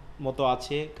লন মতো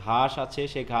আছে, ঘাস আছে,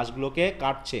 সেই ঘাসগুলোকে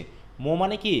কাটছে। মো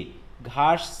মানে কি,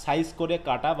 ঘাস সাইজ করে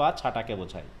কাটা বা ছাটাকে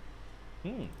বোঝায়।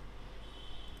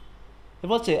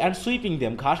 বলছে অ্যান্ড সুইপিং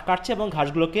দেম, ঘাস কাটছে এবং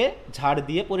ঘাসগুলোকে ঝাড়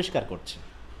দিয়ে পরিষ্কার করছে।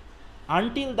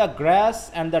 Until the grass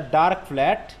and the dark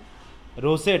flat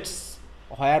রোসেটস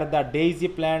where the daisy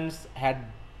plants had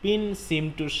been seem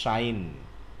to shine.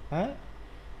 হ্যাঁ,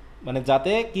 মানে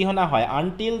যাতে কি না হয়,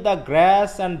 until the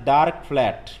grass and dark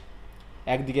flat,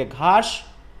 একদিকে ঘাস,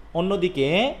 অন্যদিকে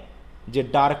যে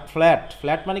ডার্ক ফ্ল্যাট,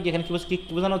 ফ্ল্যাট মানে কি, এখানে কি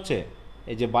বোঝানো হচ্ছে,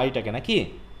 এই যে বাড়িটাকে নাকি,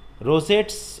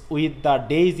 রোসেটস উইথ দ্য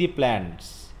ডেইজি প্ল্যান্টস।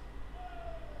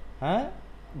 হ্যাঁ,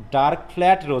 dark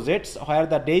flat রোজেটস where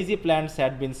the daisy plants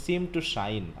had been seem to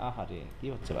shine. আহারে কি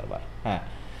হচ্ছে বারবার। হ্যাঁ,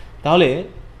 তাহলে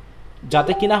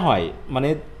যাতে কিনা হয়, মানে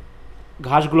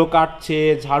ঘাসগুলো কাটছে,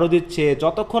 ঝাড়ু দিচ্ছে,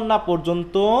 যতক্ষণ না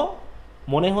পর্যন্ত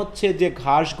মনে হচ্ছে যে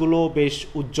ঘাসগুলো বেশ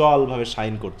উজ্জ্বলভাবে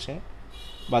শাইন করছে,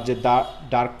 বা যে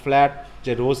ডার্ক ফ্ল্যাট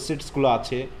যে রোজ সিডসগুলো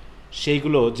আছে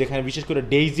সেইগুলো, যেখানে বিশেষ করে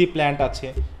ডেইজি প্ল্যান্ট আছে,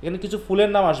 এখানে কিছু ফুলের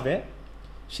নাম আসবে,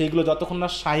 সেইগুলো যতক্ষণ না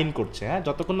শাইন করছে, হ্যাঁ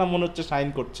যতক্ষণ না মনে হচ্ছে শাইন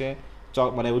করছে,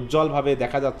 মানে উজ্জ্বলভাবে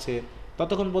দেখা যাচ্ছে,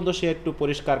 ততক্ষণ পর্যন্ত সে একটু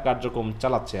পরিষ্কার কার্যক্রম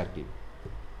চালাচ্ছে আর কি।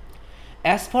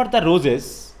 অ্যাজ ফর দ্য রোজেস,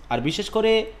 আর বিশেষ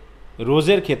করে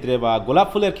রোজের ক্ষেত্রে বা গোলাপ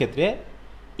ফুলের ক্ষেত্রে,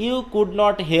 you could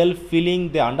not help feeling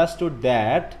they understood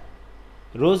that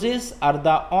roses are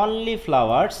the only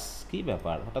flowers. কি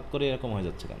ব্যাপার, হঠাৎ করে এরকম হয়ে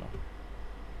যাচ্ছে কেন?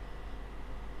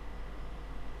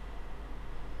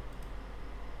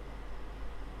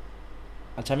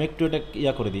 আচ্ছা, আমি একটু এটা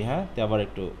ইয়া করে দিই। হ্যাঁ, আবার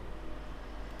একটু,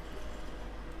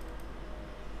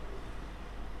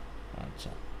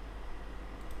 আচ্ছা,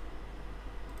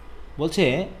 বলছে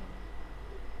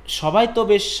সবাই তো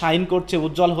বেশ শাইন করছে,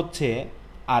 উজ্জ্বল হচ্ছে,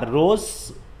 আর রোজ,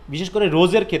 বিশেষ করে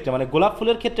রোজের ক্ষেত্রে মানে গোলাপ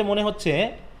ফুলের ক্ষেত্রে মনে হচ্ছে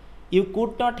you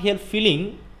could not help feeling,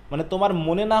 মানে তোমার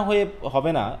মনে না হয়ে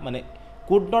হবে না, মানে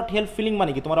কুড নট হেল্প ফিলিং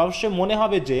মানে কি, তোমার অবশ্যই মনে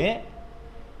হবে যে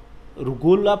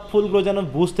গোলাপ ফুলগুলো যেন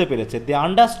বুঝতে পেরেছে, দে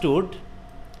আন্ডারস্টুড,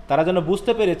 তারা যেন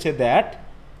বুঝতে পেরেছে that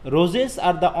roses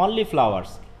are the only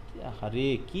flowers. আরে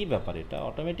কি ব্যাপার, এটা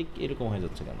অটোমেটিক এরকম হয়ে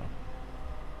যাচ্ছে কেন?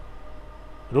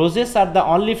 Roses are the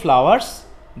only flowers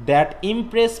that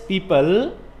Impress people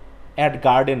at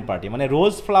garden party, মানে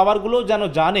রোজ ফ্লাওয়ারগুলো যেন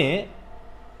জানে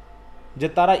যে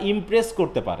তারা ইমপ্রেস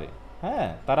করতে পারে, হ্যাঁ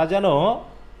তারা যেন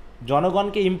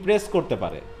জনগণকে ইমপ্রেস করতে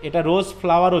পারে, এটা রোজ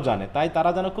ফ্লাওয়ারও জানে, তাই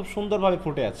তারা যেন খুব সুন্দরভাবে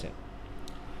ফুটে আছে।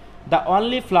 The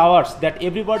only flowers that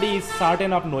everybody is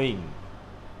certain of knowing,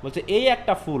 বলছে এই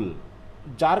একটা ফুল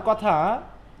যার কথা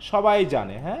সবাই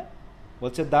জানে। হ্যাঁ,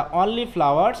 বলছে the only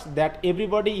flowers that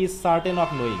everybody is certain of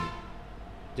knowing,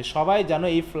 যে সবাই যেন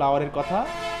এই ফ্লাওয়ারের কথা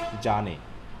জানে।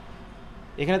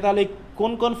 এখানে তাহলে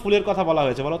কোন কোন ফুলের কথা বলা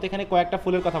হয়েছে বলো তো? এখানে কয়েকটা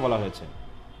ফুলের কথা বলা হয়েছে।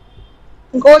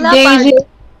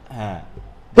 হ্যাঁ,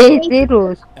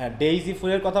 ডেইজি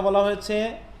ফুলের কথা বলা হয়েছে,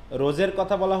 রোজের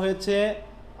কথা বলা হয়েছে,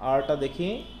 আরটা দেখি,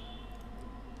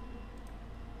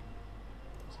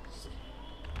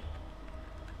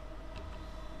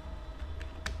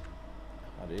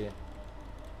 আরে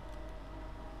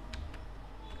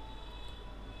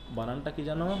বানানটা কি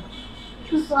জানো?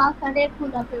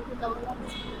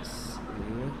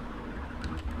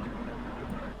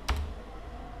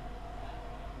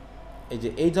 এই যে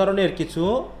এই ধরনের কিছু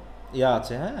ইয়া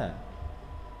আছে। হ্যাঁ,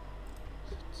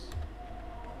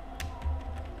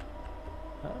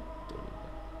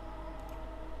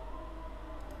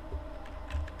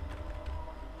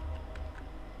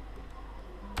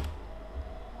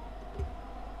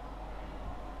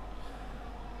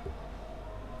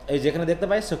 এই যেখানে দেখতে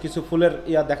পাইছো কিছু ফুলের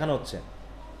ইয়া দেখানো হচ্ছে,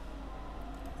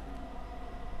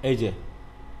 এই যে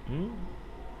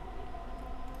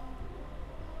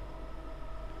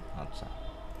আচ্ছা।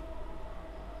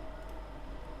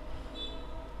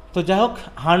 তো যাই হোক,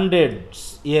 hundreds,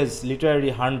 yes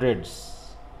literally hundreds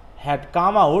had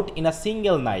come out in a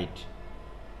single night,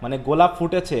 মানে গোলাপ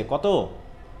ফুটেছে কত,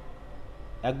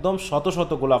 একদম শত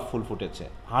শত গোলাপ ফুল ফুটেছে,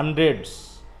 হান্ড্রেডস,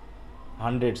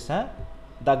 হ্যাঁ।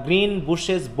 The green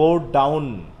bushes board down,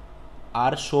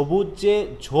 আর সবুজ যে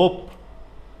ঝোপ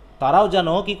তারাও যেন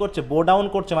কি করছে, বো ডাউন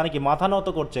করছে, মানে কি মাথা নত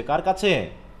করছে, কার কাছে,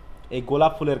 এই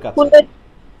গোলাপ ফুলের কাছে।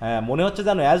 হ্যাঁ, মনে হচ্ছে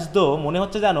যেন অ্যাজ দো, মনে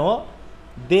হচ্ছে যেন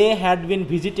they had been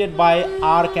visited by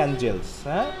arc Angeles,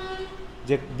 হ্যাঁ,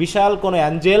 যে বিশাল কোনো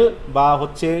অ্যাঞ্জেল বা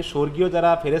হচ্ছে স্বর্গীয়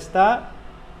যারা ফেরেশতা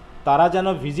তারা যেন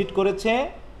ভিজিট করেছে,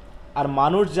 আর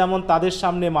মানুষ যেমন তাদের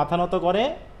সামনে মাথা নত করে,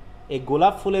 এই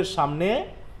গোলাপ ফুলের সামনে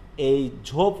এই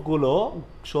ঝোপগুলো,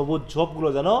 সবুজ ঝোপগুলো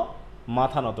যেন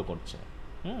মাথা নত করছে।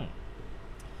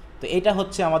 তো এটা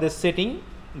হচ্ছে আমাদের সেটিং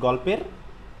গল্পের।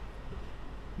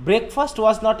 Breakfast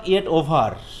was not yet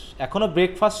over, এখনও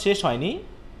ব্রেকফাস্ট শেষ হয়নি।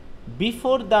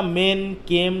 Before the main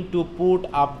came to put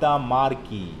up the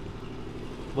মার্কি,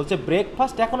 বলছে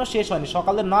ব্রেকফাস্ট এখনও শেষ হয়নি,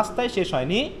 সকালের নাস্তাই শেষ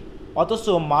হয়নি, অথচ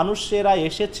মানুষেরা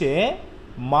এসেছে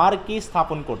মার্কি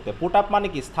স্থাপন করতে। পুট আপ মানে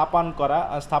কি,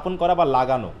 স্থাপন করা বা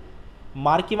লাগানো।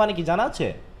 মার্কি মানে কি জানা আছে?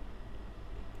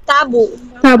 তাবু।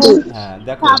 হ্যাঁ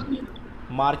দেখো,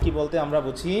 মার্কি বলতে আমরা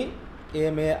বুঝি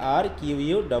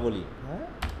MARQUE, হ্যাঁ,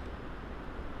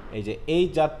 এই যে এই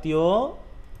জাতীয়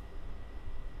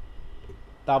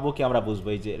তাবুকে আমরা বুঝবো,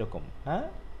 এই যে এরকম, হ্যাঁ।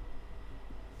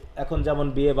 এখন যেমন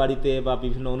বিয়ে বাড়িতে বা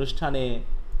বিভিন্ন অনুষ্ঠানে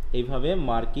এইভাবে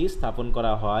মার্কি স্থাপন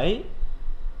করা হয়,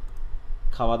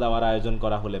 খাওয়া দাওয়ার আয়োজন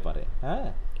করা হলে পারে, হ্যাঁ,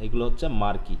 এগুলো হচ্ছে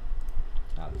মার্কি।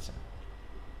 আচ্ছা,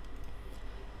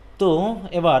 তো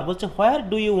এবার বলছে where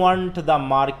do you want the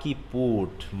মার্কি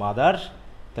put mother,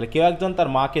 তাহলে কেউ একজন তার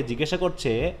মাকে জিজ্ঞাসা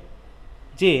করছে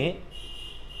যে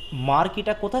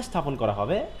মার্কিটা কোথায় স্থাপন করা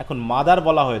হবে। এখন মাদার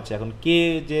বলা হয়েছে, এখন কে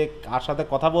যে কার সাথে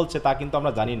কথা বলছে তা কিন্তু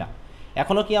আমরা জানি না।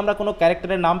 এখনো কি আমরা কোনো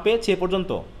ক্যারেক্টারের নাম পেয়েছি এ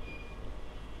পর্যন্ত?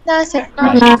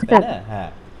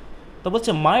 হ্যাঁ, তো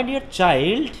বলছে my dear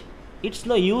child it's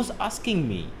no use asking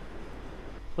me,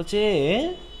 বলছে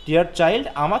ডিয়ার চাইল্ড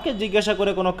আমাকে জিজ্ঞাসা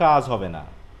করে কোনো কাজ হবে না।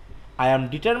 I am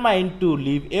determined to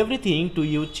leave everything to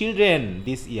you children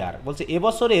this ইয়ার, বলছে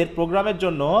এবছরের প্রোগ্রামের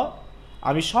জন্য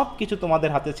আমি সব কিছু তোমাদের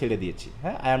হাতে ছেড়ে দিয়েছি।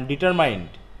 হ্যাঁ, আই অ্যাম ডিটারমাইন্ড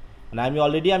মানে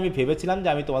আমি ভেবেছিলাম যে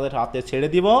আমি তোমাদের হাতে ছেড়ে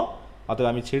দিব, অথবা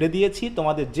আমি ছেড়ে দিয়েছি,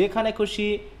 তোমাদের যেখানে খুশি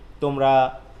তোমরা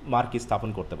মার্কি স্থাপন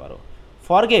করতে পারো।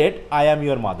 Forget I am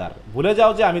your mother, ভুলে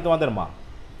যাও যে আমি তোমাদের মা।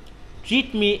 Treat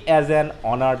me as an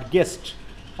honoured guest,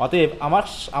 অতএব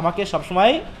আমাকে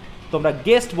সবসময় তোমরা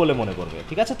গেস্ট বলে মনে করবে,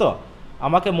 ঠিক আছে? তো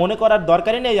আমাকে মনে করার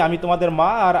দরকারই নেই আমি তোমাদের মা,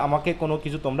 আর আমাকে কোনো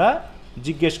কিছু তোমরা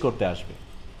জিজ্ঞেস করতে আসবে,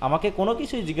 আমাকে কোনো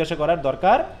কিছুই জিজ্ঞাসা করার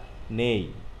দরকার নেই,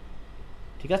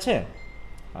 ঠিক আছে?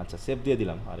 আচ্ছা, সেভ দিয়ে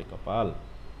দিলাম, আরে কপাল।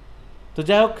 তো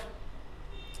যাই হোক,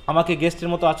 আমাকে গেস্টের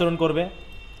মতো আচরণ করবে।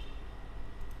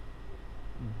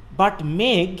 বাট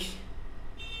মেঘ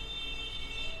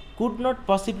could not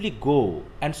possibly go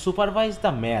and supervise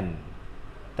the man,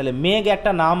 তাহলে মেঘ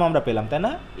একটা নাম আমরা পেলাম, তাই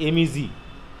না? MEG,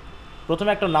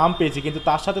 প্রথমে একটা নাম পেয়েছি, কিন্তু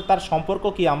তার সাথে তার সম্পর্ক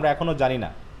কি আমরা এখনও জানি না।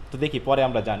 তো দেখি, পরে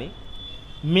আমরা জানি।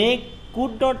 মেঘ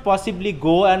could not possibly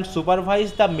go and supervise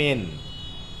the main,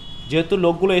 যেহেতু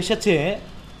লোকগুলো এসেছে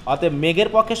অতএব মেঘের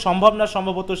পক্ষে সম্ভব না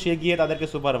সম্ভবত সে গিয়ে তাদেরকে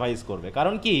সুপারভাইজ করবে।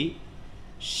 কারণ কি,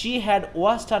 she had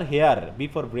washed her here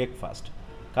before breakfast,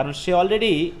 কারণ সে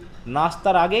অলরেডি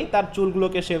নাস্তার আগেই তার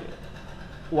চুলগুলোকে সে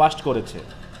ওয়াশ করেছে।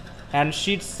 And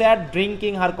she sat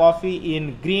drinking her coffee in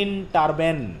green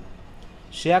টারবেন,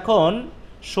 সে এখন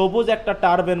সবুজ একটা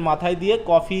টারবেন মাথায় দিয়ে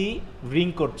কফি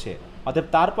ড্রিঙ্ক করছে, অতএব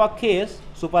তার পক্ষে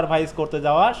সুপারভাইজ করতে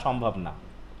যাওয়া সম্ভব না।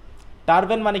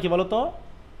 টারবেন মানে কি বলো তো?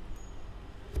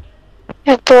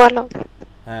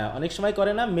 হ্যাঁ, অনেক সময়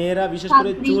করে না মেয়েরা, বিশেষ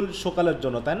করে চুল শুকানোর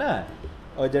জন্য, তাই না?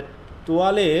 ওই যে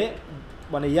তোয়ালে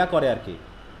মানে ইয়া করে আর কি,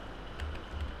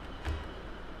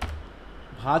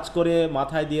 ভাঁজ করে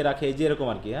মাথায় দিয়ে রাখে, এই যে এরকম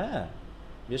আর কি। হ্যাঁ,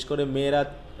 বিশেষ করে মেয়েরা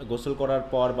গোসল করার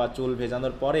পর বা চুল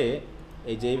ভেজানোর পরে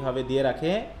এই যে এইভাবে দিয়ে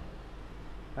রাখে,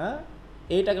 হ্যাঁ,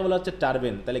 এইটাকে বলা হচ্ছে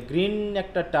টারবেন। তাহলে গ্রিন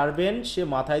একটা টারবেন সে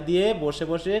মাথায় দিয়ে বসে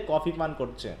বসে কফি পান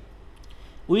করছে।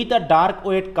 With a dark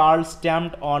wait curl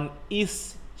stamped on ইস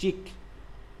চিক,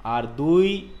 আর দুই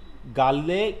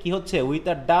গালে কি হচ্ছে? With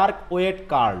a dark wait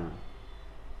curl,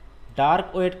 dark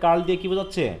wait curl দিয়ে কি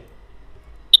বোঝাচ্ছে?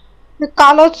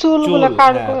 কালো চুলগুলো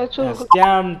কার্ল করে চুল।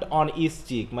 স্ট্যাম্পড অন ইস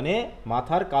চিক মানে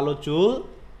মাথার কালো চুল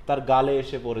তার গালে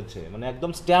এসে পড়েছে, মানে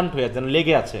একদম স্ট্যাম্পড হয়ে যেন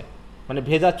লেগে আছে, মানে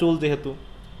ভেজা চুল যেহেতু।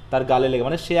 তার গালে লেগে,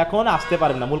 মানে সে এখন আসতে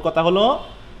পারবে না। মূল কথা হলো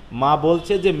মা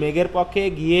বলছে যে মেঘের পক্ষে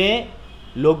গিয়ে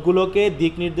লোকগুলোকে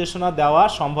দিক নির্দেশনা দেওয়া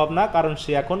সম্ভব না, কারণ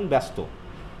সে এখন ব্যস্ত।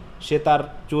 সে তার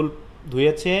চুল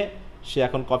ধুয়েছে, সে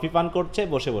এখন কফি পান করছে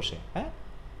বসে বসে। হ্যাঁ,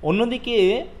 অন্যদিকে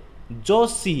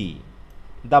জোসি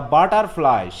দ্য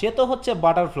বাটারফ্লাই, সে তো হচ্ছে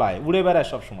বাটারফ্লাই, উড়ে বেড়ায়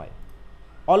সবসময়।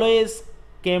 Always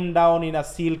came down in a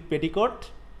silk petticoat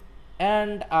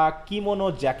and a kimono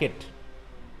jacket.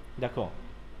 দেখো,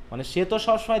 মানে সে তো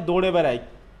সবসময় দৌড়ে বেড়ায়,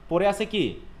 পরে আছে কি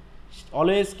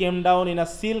always came down in a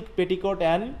silk petticoat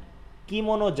and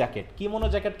kimono jacket. Kimono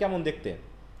jacket কেমন দেখতে?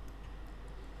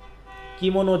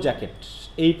 কিমোনো জ্যাকেট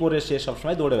এই পরে সে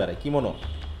সবসময় দৌড়ে বেড়ায়, কিমোনো।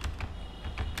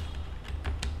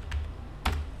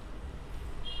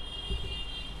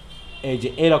 এই যে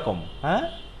এরকম, হ্যাঁ,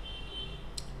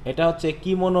 এটা হচ্ছে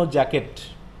কিমোনো জ্যাকেট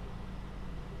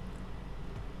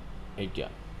এইটা।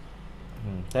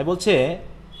 তাই বলছে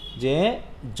যে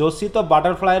জোসি তো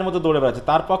বাটারফ্লাইয়ের মতো দৌড়ে বেড়াচ্ছে,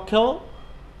 তার পক্ষেও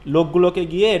লোকগুলোকে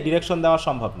গিয়ে ডিরেকশন দেওয়া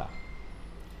সম্ভব না।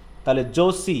 তাহলে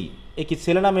জোসি এ কি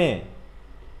ছেলে না মেয়ে?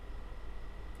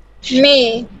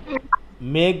 মেয়ে।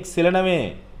 মেঘ ছেলে না মেয়ে?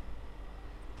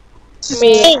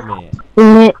 মেয়ে।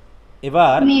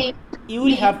 এবার you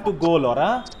will have to go Laura,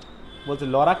 বলছে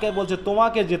লরাকে বলছে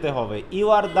তোমাকে যেতে হবে। You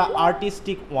are the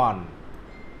artistic one,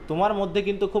 তোমার মধ্যে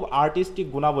কিন্তু খুব আর্টিস্টিক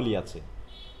গুণাবলী আছে,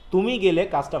 তুমি গেলে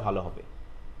কাজটা ভালো হবে।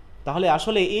 তাহলে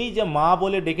আসলে এই যে মা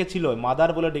বলে ডেকেছিল,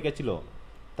 মাদার বলে ডেকেছিল,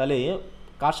 তাহলে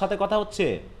কার সাথে কথা হচ্ছে?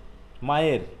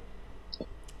 মায়ের,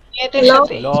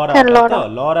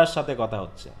 লরার সাথে কথা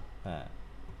হচ্ছে। হ্যাঁ,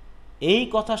 এই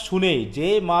কথা শুনেই যে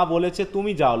মা বলেছে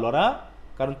তুমি যাও লরা,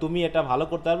 কারণ তুমি এটা ভালো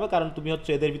করতে পারবে, কারণ তুমি হচ্ছে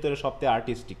এদের ভিতরে সবচেয়ে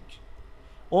আর্টিস্টিক।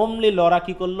 ওমলি লরা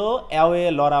কি করলো? অ্যাওয়ে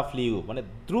লরা ফ্লিউ, মানে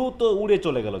দ্রুত উড়ে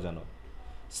চলে গেল যেন।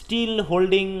 Still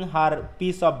holding her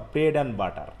piece of bread and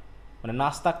butter, মানে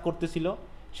নাস্তা করতেছিল,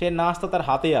 সে নাস্তা তার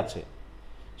হাতে আছে,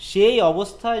 সেই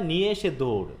অবস্থায় নিয়ে সে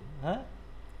দৌড়। হ্যাঁ,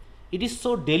 it is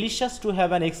so delicious to have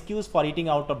an excuse for eating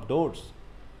out of doors.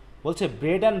 বলছে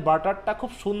ব্রেড অ্যান্ড বাটারটা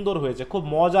খুব সুন্দর হয়েছে, খুব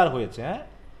মজার হয়েছে। হ্যাঁ,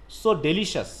 সো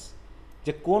ডেলিশিয়াস,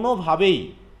 যে কোনোভাবেই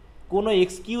কোনো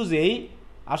এক্সকিউজেই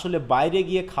আসলে বাইরে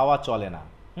গিয়ে খাওয়া চলে না।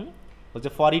 বলছে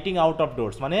for eating out of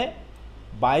doors, মানে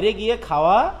বাইরে গিয়ে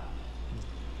খাওয়া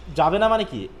যাবে না, মানে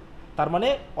কি তার মানে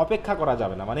অপেক্ষা করা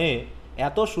যাবে না, মানে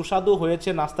এত সুস্বাদু হয়েছে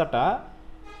নাস্তাটা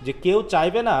যে কেউ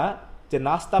চাইবে না যে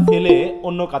নাস্তা ফেলে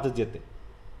অন্য কাজে যেতে।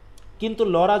 কিন্তু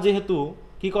লরা যেহেতু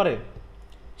কি করে,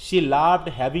 she loved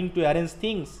having to arrange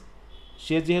things,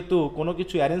 সে যেহেতু কোনো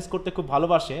কিছু অ্যারেঞ্জ করতে খুব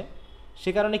ভালোবাসে,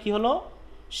 সে কারণে কি হলো,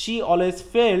 she always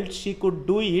felt she could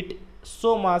do it so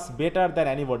much better than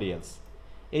anybody else.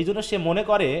 এই জন্য সে মনে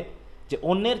করে যে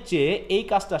অন্যের চেয়ে এই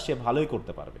কাজটা সে ভালোই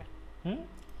করতে পারবে,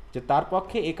 যে তার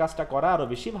পক্ষে এই কাজটা করা আরও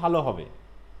বেশি ভালো হবে।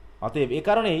 অতএব এ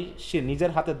কারণেই সে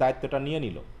নিজের হাতে দায়িত্বটা নিয়ে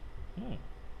নিল।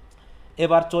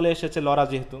 এবার চলে এসেছে লরা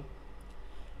যেহেতু।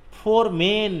 4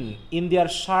 men in their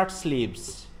short sleeves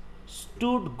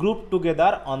stood grouped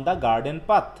together on the garden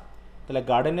path। তাহলে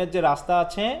গার্ডেনের যে রাস্তা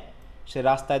আছে সে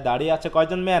রাস্তায় দাঁড়িয়ে আছে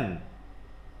কয়জন ম্যান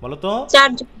বলো তো?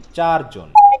 4 জন।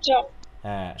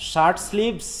 হ্যাঁ, শার্ট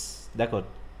স্লিভস, দেখো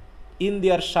ইন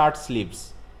দেয়ার শার্ট স্লিভস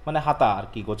মানে হাতা আর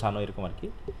কি, গোছানো এরকম আর কি।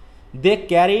 দে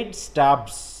carried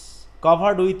Stubbs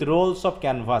covered with Rolle's of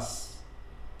canvas.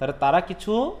 তাহলে তারা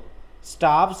কিছু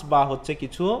স্টাবস বা হচ্ছে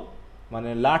কিছু মানে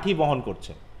লাঠি বহন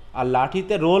করছে, আর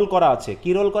লাঠিতে রোল করা আছে।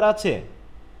 কি রোল করা আছে?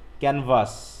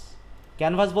 ক্যানভাস।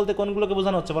 ক্যানভাস বলতে কোনগুলোকে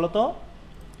বোঝানো হচ্ছে বলো তো?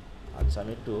 আচ্ছা,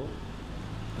 আমি একটু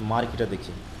মার্কিটা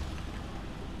দেখি।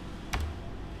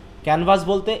 ক্যানভাস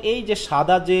বলতে এই যে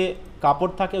সাদা যে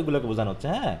কাপড় থাকে ওগুলোকে বোঝানো হচ্ছে।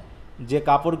 হ্যাঁ, যে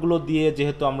কাপড়গুলো দিয়ে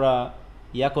যেহেতু আমরা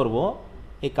করব,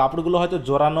 এই কাপড়গুলো হয়তো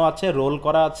জোড়ানো আছে, রোল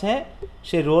করা আছে,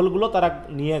 সেই রোলগুলো তারা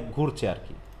নিয়ে ঘুরছে আর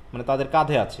কি, মানে তাদের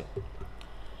কাঁধে আছে।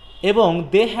 এবং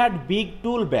they had big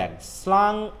tool bags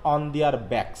slung on their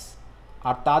bags,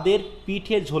 আর তাদের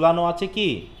পিঠে ঝোলানো আছে কি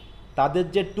তাদের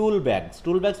যে টুল ব্যাগস।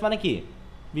 টুল ব্যাগস মানে কি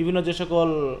বিভিন্ন যে সকল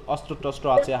অস্ত্র টস্ত্র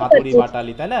আছে, হাতুড়ি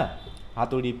বাটালি, তাই না,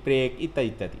 হাতুড়ি প্রেক ইত্যাদি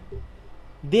ইত্যাদি।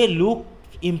 দে লুক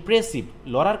ইমপ্রেসিভ,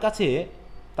 লরার কাছে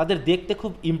তাদের দেখতে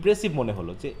খুব ইমপ্রেসিভ মনে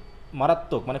হলো, যে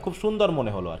মারাত্মক মানে খুব সুন্দর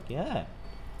মনে হলো আর কি। হ্যাঁ,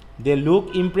 they look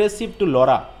impressive two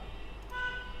Laura.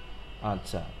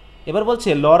 আচ্ছা, এবার বলছে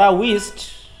লরা উইস্ট,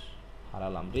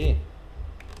 হারালাম রে,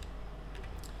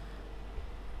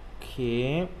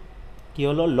 কি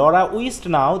হলো, Laura wished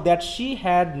now that she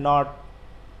had not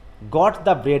got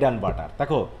the bread and butter.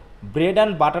 দেখো ব্রেড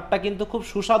অ্যান্ড বাটারটা কিন্তু খুব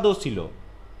সুস্বাদু ছিল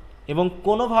এবং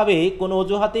কোনোভাবেই কোনো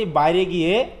অজুহাতেই বাইরে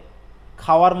গিয়ে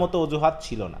খাওয়ার মতো অজুহাত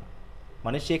ছিল না,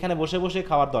 মানে সেখানে বসে বসে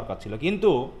খাওয়ার দরকার ছিল।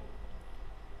 কিন্তু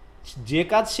যে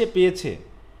কাজ সে পেয়েছে,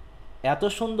 এত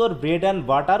সুন্দর ব্রেড অ্যান্ড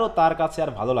বাটারও তার কাছে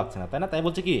আর ভালো লাগছে না, তাই না? তাই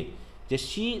বলছে কি যে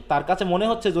তার কাছে মনে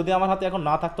হচ্ছে যদি আমার হাতে এখন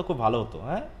না থাকতো খুব ভালো হতো,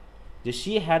 হ্যাঁ, যে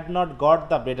she had not got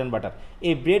the bread and butter.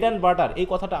 এই ব্রেড অ্যান্ড বাটার এই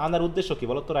কথাটা আনার উদ্দেশ্য কি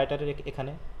বলো তো রাইটারের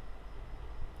এখানে?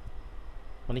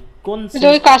 মানে কোন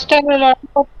ওই কাজটা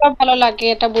ভালো লাগে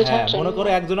এটা বোঝার জন্য। মনে করো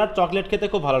একজনের চকলেট খেতে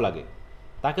খুব ভালো লাগে,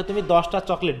 তাকে তুমি 10টা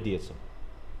চকলেট দিয়েছো,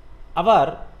 আবার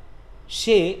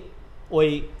সে ওই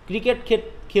ক্রিকেট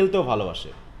খেলতেও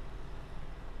ভালোবাসে।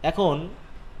 এখন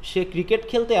সে ক্রিকেট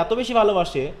খেলতে এত বেশি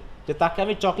ভালোবাসে যে তাকে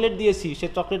আমি চকলেট দিয়েছি, সে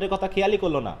চকলেটের কথা খেয়ালই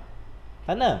করলো না,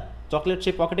 তাই না? চকলেট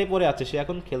সে পকেটে পড়ে আছে, সে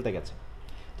এখন খেলতে গেছে।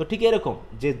 তো ঠিক এরকম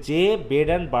যে ব্রেড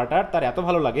অ্যান্ড বাটার তার এত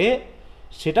ভালো লাগে,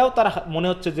 সেটাও তার মনে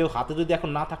হচ্ছে যে হাতে যদি এখন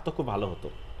না থাকতো খুব ভালো হতো,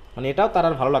 মানে এটাও তার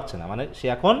আর ভালো লাগছে না, মানে সে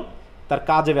এখন তার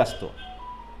কাজে ব্যস্ত।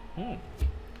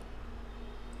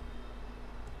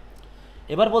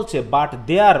 এবার বলছে but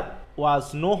there was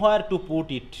know where to put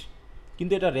it,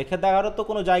 কিন্তু এটা রেখে দেওয়ারও তো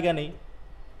কোনো জায়গা নেই।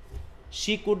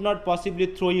 She could not possibly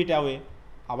throw it away,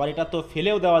 আবার এটা তো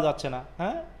ফেলেও দেওয়া যাচ্ছে না,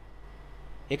 হ্যাঁ।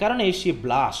 এ কারণে শি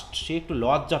ব্লাস্ট, সে একটু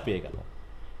লজ্জা পেয়ে গেল।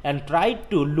 And tried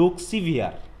to look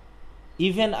severe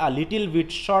even a little bit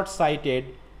short sighted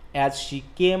as she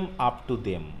came up to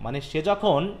them, মানে সে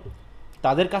যখন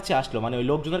তাদের কাছে আসলো, মানে ওই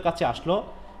লোকজনের কাছে আসলো,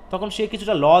 তখন সে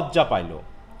কিছুটা লজ্জা পাইল।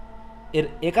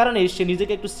 এ কারণেই সে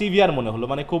নিজেকে একটু সিভিয়ার মনে হলো,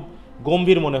 মানে খুব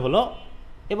গম্ভীর মনে হলো,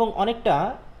 এবং অনেকটা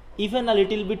even a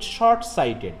little bit short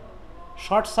sighted.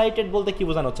 Short sighted বলতে কি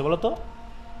বোঝানো হচ্ছে বলো তো?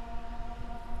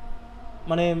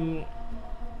 মানে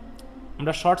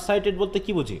আমরা শর্ট সাইটেড বলতে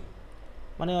কি বুঝি?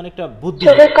 মানে অনেকটা বুদ্ধি,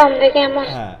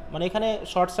 হ্যাঁ, মানে এখানে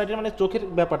শর্ট সাইটেড মানে চোখের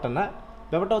ব্যাপারটা না,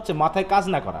 ব্যাপারটা হচ্ছে মাথায় কাজ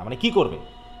না করা, মানে কি করবে।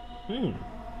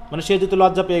 মানে সে যেহেতু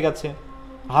লজ্জা পেয়ে গেছে,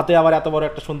 হাতে আবার এত বড়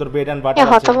একটা সুন্দর ব্রেড অ্যান্ড বাটার,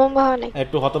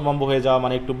 একটু হতভম্ব হয়ে যাওয়া,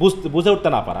 মানে একটু বুঝে উঠতে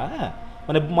না পারা, হ্যাঁ,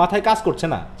 মানে মাথায় কাজ করছে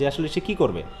না যে আসলে সে কি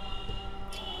করবে।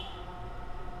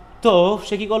 তো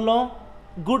সে কি করলো?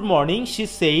 Good morning she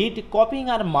said কপিং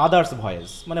R mother's voice,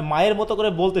 মানে মায়ের মতো করে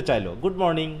বলতে চাইলো গুড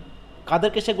মর্নিং।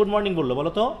 কাদেরকে সে গুড মর্নিং বললো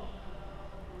বলো তো?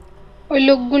 ওই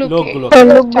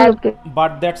লোকগুলোকে।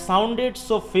 But that sounded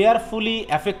so fearfully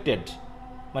affected,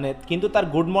 মানে কিন্তু তার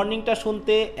গুড মর্নিংটা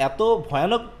শুনতে এত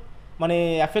ভয়ানক, মানে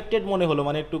অ্যাফেক্টেড মনে হলো,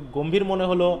 মানে একটু গম্ভীর মনে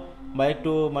হলো, বা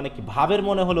একটু মানে কি ভাবের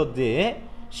মনে হলো যে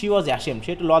শি ওয়াজ অ্যাশেম, সে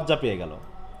একটু লজ্জা পেয়ে গেল।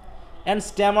 And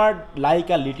স্ট্যামার্ড like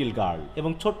a little girl,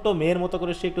 এবং ছোট্ট মেয়ের মতো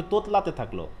করে সে একটু তোতলাতে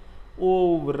থাকলো। ও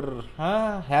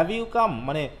হ্যাঁ, হ্যাভ ইউ কাম,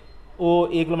 মানে ও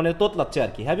এগুলো মানে তোতলাচ্ছে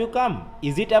আর কি। Have you come,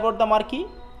 is it about the মার্কি,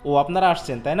 ও আপনারা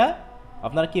আসছেন তাই না,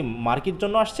 আপনারা কি মার্কির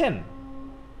জন্য আসছেন?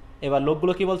 এবার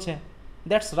লোকগুলো কি বলছে?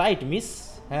 দ্যাটস রাইট মিস,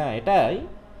 হ্যাঁ এটাই।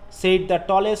 said the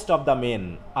tallest of the men,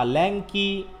 a lanky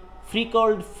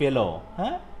freckled fellow,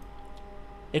 হ্যাঁ,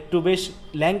 একটু বেশ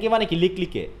ল্যাঙ্কি মানে কি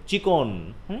লিকলিকে, চিকন।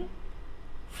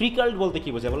 ফ্রিকল্ড বলতে কি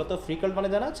বোঝায় বলো তো? ফ্রিকল্ড মানে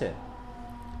জানা আছে?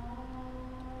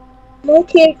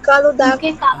 মুখে কালো দাগ,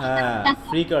 হ্যাঁ,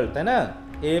 ফ্রিকল্ড, তাই না?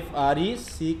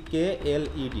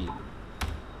 FRECKLED,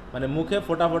 মানে মুখে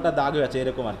ফোটা ফোটা দাগ হয়ে আছে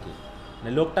এরকম আর কি।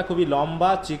 মানে লোকটা খুবই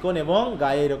লম্বা, চিকন এবং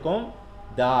গায়ে এরকম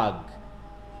দাগ,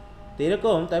 তো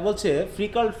এরকম। তাই বলছে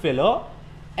ফ্রিকল্ড ফেলো,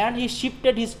 and he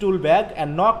shifted his tool bag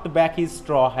and knocked back his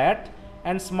straw hat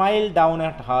and smile down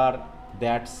at her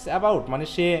that's about, মানে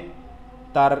সে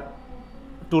তার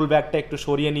টুল ব্যাগটা একটু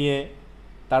সরিয়ে নিয়ে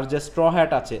তার যে স্ট্র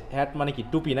হ্যাট আছে, হ্যাট মানে কি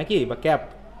টুপি নাকি বা ক্যাপ,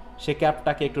 সে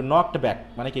ক্যাপটাকে একটু নকড ব্যাক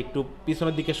মানে কি একটু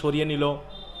পিছনের দিকে সরিয়ে নিল,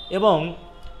 এবং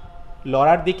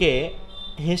লরার দিকে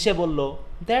হেসে বলল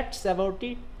দ্যাটস অ্যাবাউট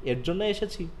ইট, এর জন্য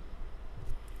এসেছি।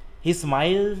 হি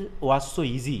smile was so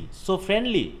easy so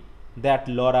friendly that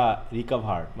Laura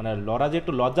recovered, মানে লরা যে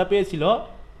একটু লজ্জা পেয়েছিল,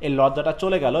 এই লজ্জাটা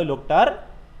চলে গেল ওই লোকটার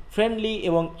ফ্রেন্ডলি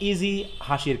এবং ইজি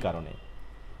হাসির কারণে।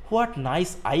 What nice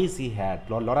ice he had,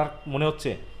 Lawler মনে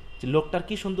হচ্ছে যে লোকটার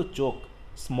কি সুন্দর চোখ,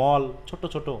 স্মল ছোট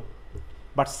ছোট,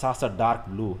 বাট সাস আ ডার্ক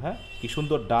ব্লু, হ্যাঁ কি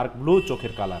সুন্দর ডার্ক ব্লু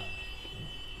চোখের colour.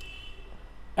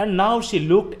 And now she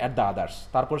looked at the others,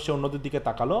 তারপর সে অন্যদের দিকে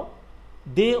তাকালো।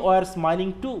 দে ওয়ার স্মাইলিং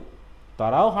টু,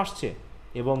 তারাও হাসছে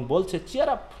এবং বলছে চিয়ার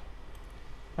আপ,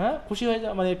 হ্যাঁ খুশি হয়ে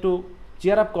যাও, মানে একটু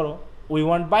চিয়ার আপ করো। উই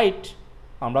ওয়ান্ট বাইট,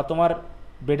 আমরা তোমার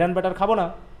ব্রেড অ্যান্ড বাটার খাবো না।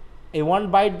 এই ওয়ান্ট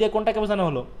বাইট দিয়ে কোনটাকে বোঝানো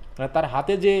হলো? মানে তার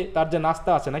হাতে যে তার যে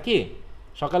নাস্তা আছে নাকি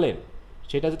সকালের,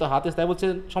 সেটা যেহেতু হাতে, তাই বলছে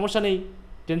সমস্যা নেই,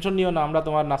 টেনশন নিও না, আমরা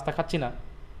তোমার নাস্তা খাচ্ছি না।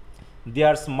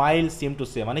 দেয়ার স্মাইল সিম টু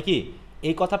সে, মানে কি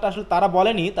এই কথাটা আসলে তারা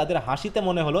বলেনি, তাদের হাসিতে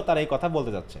মনে হলো তারা এই কথা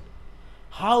বলতে যাচ্ছে।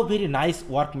 How very nice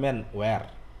workman wire,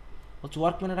 বলছে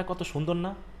ওয়ার্কম্যানেরা কত সুন্দর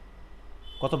না,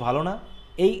 কত ভালো না।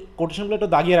 এই কোটেশনগুলো একটু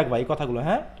দাগিয়ে রাখবা এই কথাগুলো,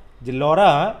 হ্যাঁ, যে লরা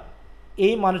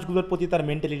এই মানুষগুলোর প্রতি তার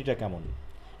মেন্টালিটিটা কেমন।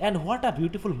 And what a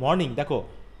beautiful morning, দেখো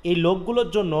এই লোকগুলোর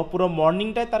জন্য পুরো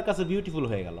মর্নিংটাই তার কাছে বিউটিফুল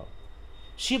হয়ে গেল।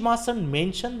 She মাস্টন্ট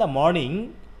mention the morning,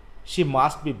 she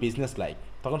must be business like,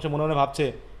 তখন সে মনে মনে ভাবছে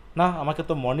না আমাকে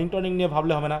তো মর্নিং টর্নিং নিয়ে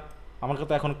ভাবলে হবে না, আমাকে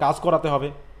তো এখন কাজ করাতে হবে,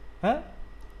 হ্যাঁ,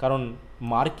 কারণ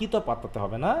মার্কি তো পাঠাতে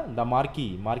হবে না, দ্য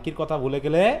মার্কির কথা ভুলে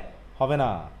গেলে হবে না।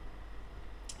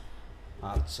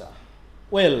 আচ্ছা,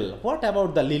 well what about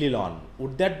the lily loan,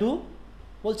 would that do?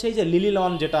 বলছে এই যে লিলি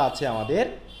লন যেটা আছে আমাদের,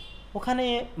 ওখানে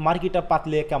মার্কিটা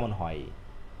পাতলে কেমন হয়।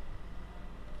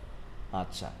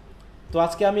 আচ্ছা, তো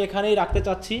আজকে আমি এখানেই রাখতে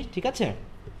চাচ্ছি, ঠিক আছে?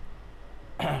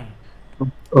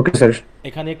 ওকে স্যার,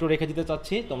 এখানে একটু রেখে দিতে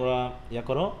চাচ্ছি, তোমরা ইয়া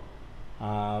করো।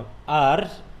 আর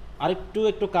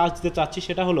আরেকটু কাজ দিতে চাচ্ছি,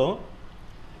 সেটা হলো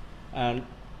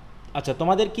আচ্ছা,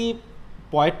 তোমাদের কি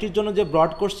পোয়েট্রির জন্য যে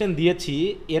ব্রড কোশ্চেন দিয়েছি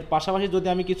এর পাশাপাশি যদি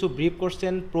আমি কিছু ব্রিফ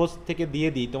কোশ্চেন প্রোজ থেকে দিয়ে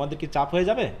দিই, তোমাদের কি চাপ হয়ে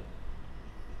যাবে?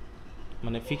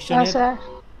 মানে ফিকশনের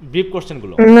ব্রিফ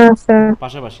কোশ্চেনগুলো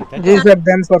পাশাপাশি, তাই জি স্যার,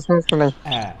 দেন স্যার, সমস্যা নাই।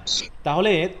 হ্যাঁ,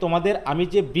 তাহলে তোমাদের আমি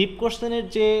যে ব্রিফ কোশ্চেনের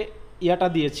যে ইয়াটা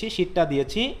দিয়েছি, শীটটা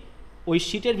দিয়েছি, ওই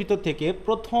শীটের ভিতর থেকে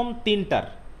প্রথম 3টার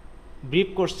ব্রিফ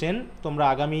কোশ্চেন তোমরা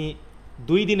আগামী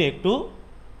 2 দিনে একটু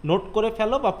নোট করে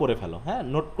ফেলো বা পড়ে ফেলো। হ্যাঁ,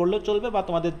 নোট করলেও চলবে, বা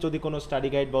তোমাদের যদি কোনো স্টাডি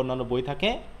গাইড বা অন্যান্য বই থাকে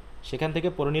সেখান থেকে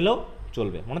পড়ে নিলেও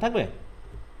চলবে। মনে থাকবে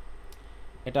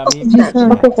এটা? আমি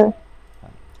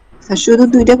স্যার শুধু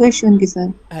 2টা কোশ্চেন কি স্যার?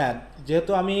 হ্যাঁ,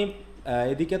 যেহেতু আমি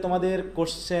এদিকে তোমাদের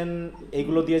কোশ্চেন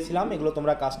এইগুলো দিয়েছিলাম, এগুলো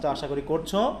তোমরা কাজটা আশা করি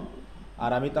করছো।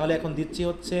 আর আমি তাহলে এখন দিচ্ছি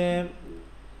হচ্ছে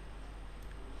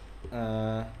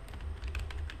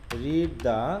read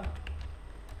the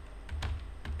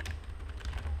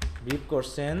brief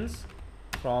questions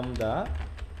from the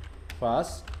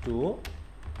first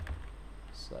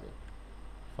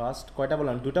কয়টা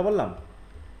বললাম? 2টা বললাম,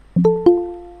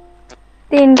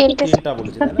 3টা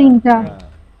বলেছি, তাই না?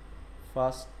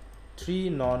 ফার্স্ট 3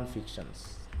 নন ফিকশনস।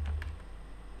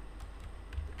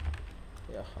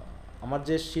 আমার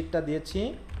যে শীটটা দিয়েছি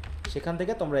সেখান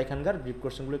থেকে তোমরা এখানকার ব্রিফ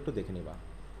কোশ্চেনগুলো একটু দেখে নিবা।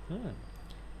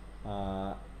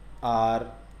 আর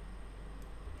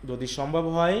যদি সম্ভব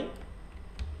হয়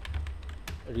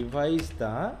revise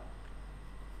the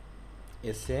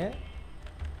essay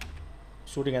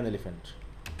shooting an elephant.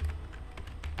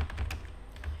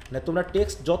 মানে তোমরা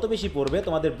টেক্সট যত বেশি পড়বে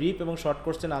তোমাদের ব্রিফ এবং শর্ট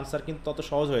কোশ্চেন আনসার কিন্তু তত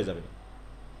সহজ হয়ে যাবে।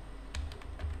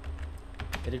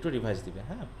 এটা একটু রিভাইজ দিবে।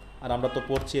 হ্যাঁ, আর আমরা তো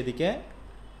পড়ছি এদিকে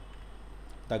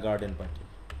দ্য গার্ডেন পার্টি।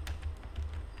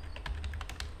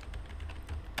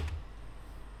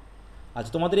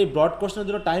 আচ্ছা, তোমাদের এই ব্রড কোশ্চেনের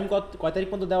জন্য টাইম কয় তারিখ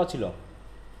পর্যন্ত দেওয়া ছিল?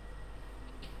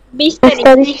 20 তারিখ।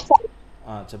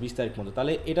 আচ্ছা, 20 তারিখ পর্যন্ত।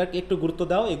 তাহলে এটাকে একটু গুরুত্ব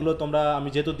দাও। এগুলো তোমরা, আমি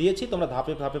যেহেতু দিয়েছি, তোমরা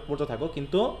ধাপে ধাপে পড়তে থাকো,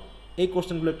 কিন্তু এই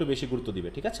কোশ্চেনগুলো একটু বেশি গুরুত্ব দিবে,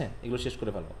 ঠিক আছে? এগুলো শেষ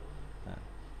করে ফেলো। হ্যাঁ,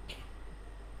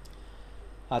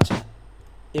 আচ্ছা,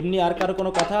 এমনি আর কারো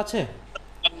কোনো কথা আছে?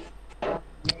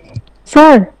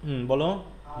 স্যার বলো।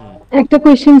 একটা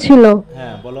কোশ্চেন ছিল।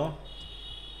 হ্যাঁ বলো।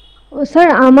 স্যার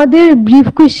আমাদের ব্রিফ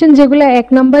কোশ্চেন যেগুলো 1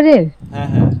 নম্বরের, হ্যাঁ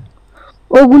হ্যাঁ,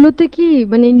 ওগুলোতে কি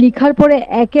মানে লেখার পরে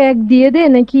একে এক দিয়ে দেয়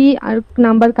নাকি আর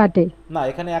নাম্বার কাটে? না,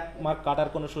 এখানে 1 মার্ক কাটার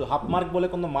কোনো হাফ মার্ক বলে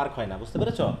কোনো মার্ক হয় না, বুঝতে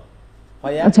পেরেছো?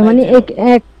 হয় 1, আচ্ছা মানে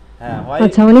এক হ্যাঁ হয়,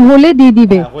 আচ্ছা মানে হলে দিয়ে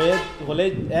দিবে, হলে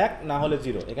 1 না হলে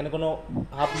 0, এখানে কোনো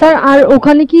হাফ। স্যার আর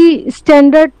ওখানে কি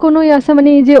স্ট্যান্ডার্ড কোনো আছে, মানে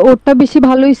এই যে ওরটা বেশি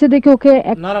ভালো হইছে দেখে ওকে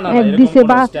এক দিছে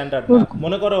বা স্ট্যান্ডার্ড না?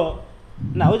 মনে করো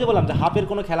না, ওই যে বললাম যে হাফের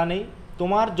কোনো খেলা নেই।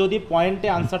 তোমার যদি পয়েন্টে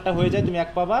আনসারটা হয়ে যায় তুমি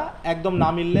 1 পাবা, একদম না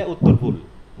মিললে উত্তর ভুল,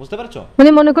 বুঝতে পারছো?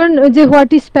 মানে মনে করেন যে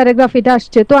হোয়াট ইজ প্যারাগ্রাফ এটা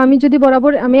আসছে, তো আমি যদি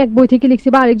বরাবর আমি এক বই থেকে লিখছি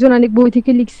বা আরেকজন আরেক বই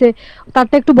থেকে লিখছে,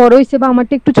 তারটা একটু বড় হইছে বা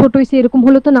আমারটা একটু ছোট হইছে, এরকম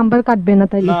হলে তো নাম্বার কাটবে না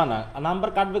তাইলে? না না, নাম্বার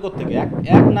কাটবে কোথা থেকে?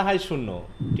 1 না হয় 0,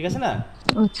 ঠিক আছে না?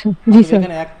 আচ্ছা জি স্যার।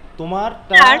 এখানে 1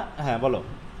 তোমারটা। হ্যাঁ বলো।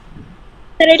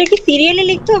 স্যার এটা কি সিরিয়ালে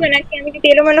লিখতে হবে নাকি আমি যদি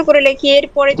এলোমেলো করে লিখি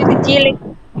এরপরে যদি জি লিখি?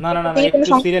 না না না, একটু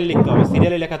সিরিয়াল লিখতে হবে,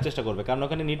 সিরিয়ালে লেখার চেষ্টা করবে, কারণ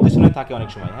ওখানে নির্দেশনায় থাকে অনেক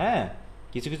সময়। হ্যাঁ,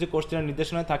 কিছু কিছু কোশ্চেনের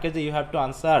নির্দেশনায় থাকে যে you have to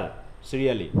answer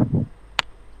serially,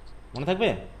 মনে থাকবে?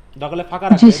 দরকার হলে ফাঁকা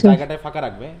রাখবে, জায়গাটায় ফাঁকা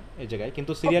রাখবে এই জায়গায়,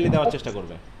 কিন্তু সিরিয়ালি দেওয়ার চেষ্টা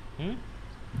করবে।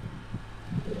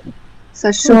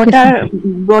 স্যার শর্ট আর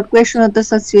ব্রড কোশ্চেন তো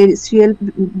স্যার সিরিয়াল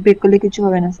ব্রেক করলে কিছু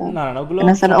হবে না স্যার? না না, ওগুলো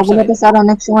স্যার ওগুলো তো স্যার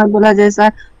অনেক সময় বলা যায়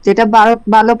স্যার যেটা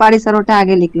ভালো পারি স্যার ওটা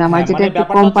আগে লিখলাম, আর যেটা একটু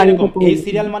কম পারি এই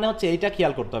সিরিয়াল মানে হচ্ছে এইটা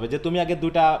খেয়াল করতে হবে যে তুমি আগে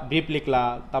 2টা ব্রিফ লিখলা,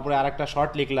 তারপরে আরেকটা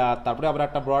শর্ট লিখলা, তারপরে আবার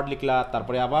একটা ব্রড লিখলা,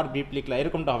 তারপরে আবার ব্রিফ লিখলা,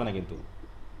 এরকমটা হবে না কিন্তু।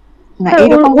 না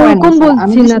এরকম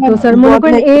বলছি না তো স্যার, মনে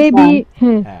করেন এ বি।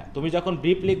 হ্যাঁ, তুমি যখন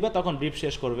ব্রিফ লিখবে তখন ব্রিফ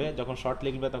শেষ করবে, যখন শর্ট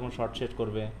লিখবে তখন শর্ট শেষ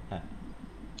করবে। হ্যাঁ,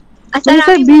 আচ্ছা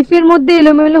স্যার ব্রিফের মধ্যে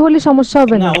এলোমেলো হলে সমস্যা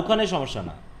হবে না? না, ওখানে সমস্যা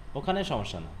না, ওখানে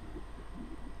সমস্যা না।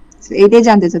 এইটাই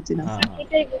জানতে চাচ্ছিলাম।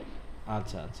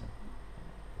 আচ্ছা আচ্ছা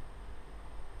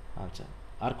আচ্ছা,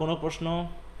 আর কোনো প্রশ্ন?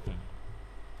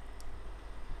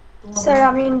 স্যার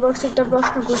আমি ইনবক্সে একটা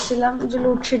প্রশ্ন করছিলাম যে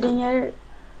লোডশেডিং এর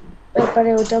ব্যাপারে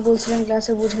ওটা বলছিলেন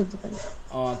ক্লাসে বুঝাতে পারি।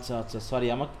 আচ্ছা আচ্ছা সরি,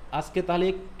 আমাকে আজকে তাহলে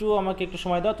আমাকে একটু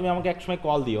সময় দাও, তুমি আমাকে এক সময়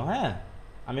কল দিও, হ্যাঁ?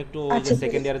 আমি একটু ওই যে আচ্ছা, ঠিক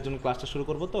সেকেন্ড আছে। ইয়ারের জন্য ক্লাসটা শুরু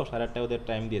করবো তো, 8:30টায় ওদের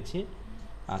টাইম দিয়েছি।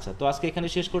 আচ্ছা, তো আজকে এখানে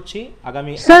শেষ করছি।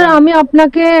 স্যার আমি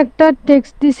আপনাকে একটা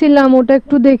টেক্সট দিছিলাম, ওটা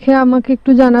একটু দেখে আমাকে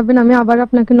একটু জানাবেন, আমি আবার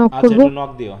আপনাকে নক আচ্ছা করব। একটু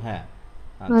নক দিও, হ্যাঁ।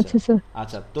 আচ্ছা স্যার।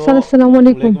 আচ্ছা, তো স্যার আসসালামু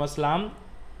আলাইকুম। ওয়ালাইকুম আসসালাম।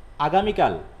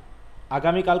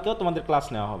 আগামীকালকেও তোমাদের ক্লাস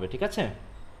নেওয়া হবে, ঠিক আছে?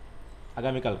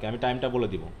 আগামীকালকে আমি টাইমটা বলে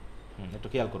দিব, একটু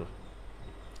খেয়াল করো।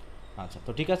 আচ্ছা,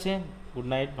 তো ঠিক আছে, গুড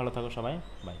নাইট, ভালো থাকো সবাই,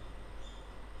 বাই।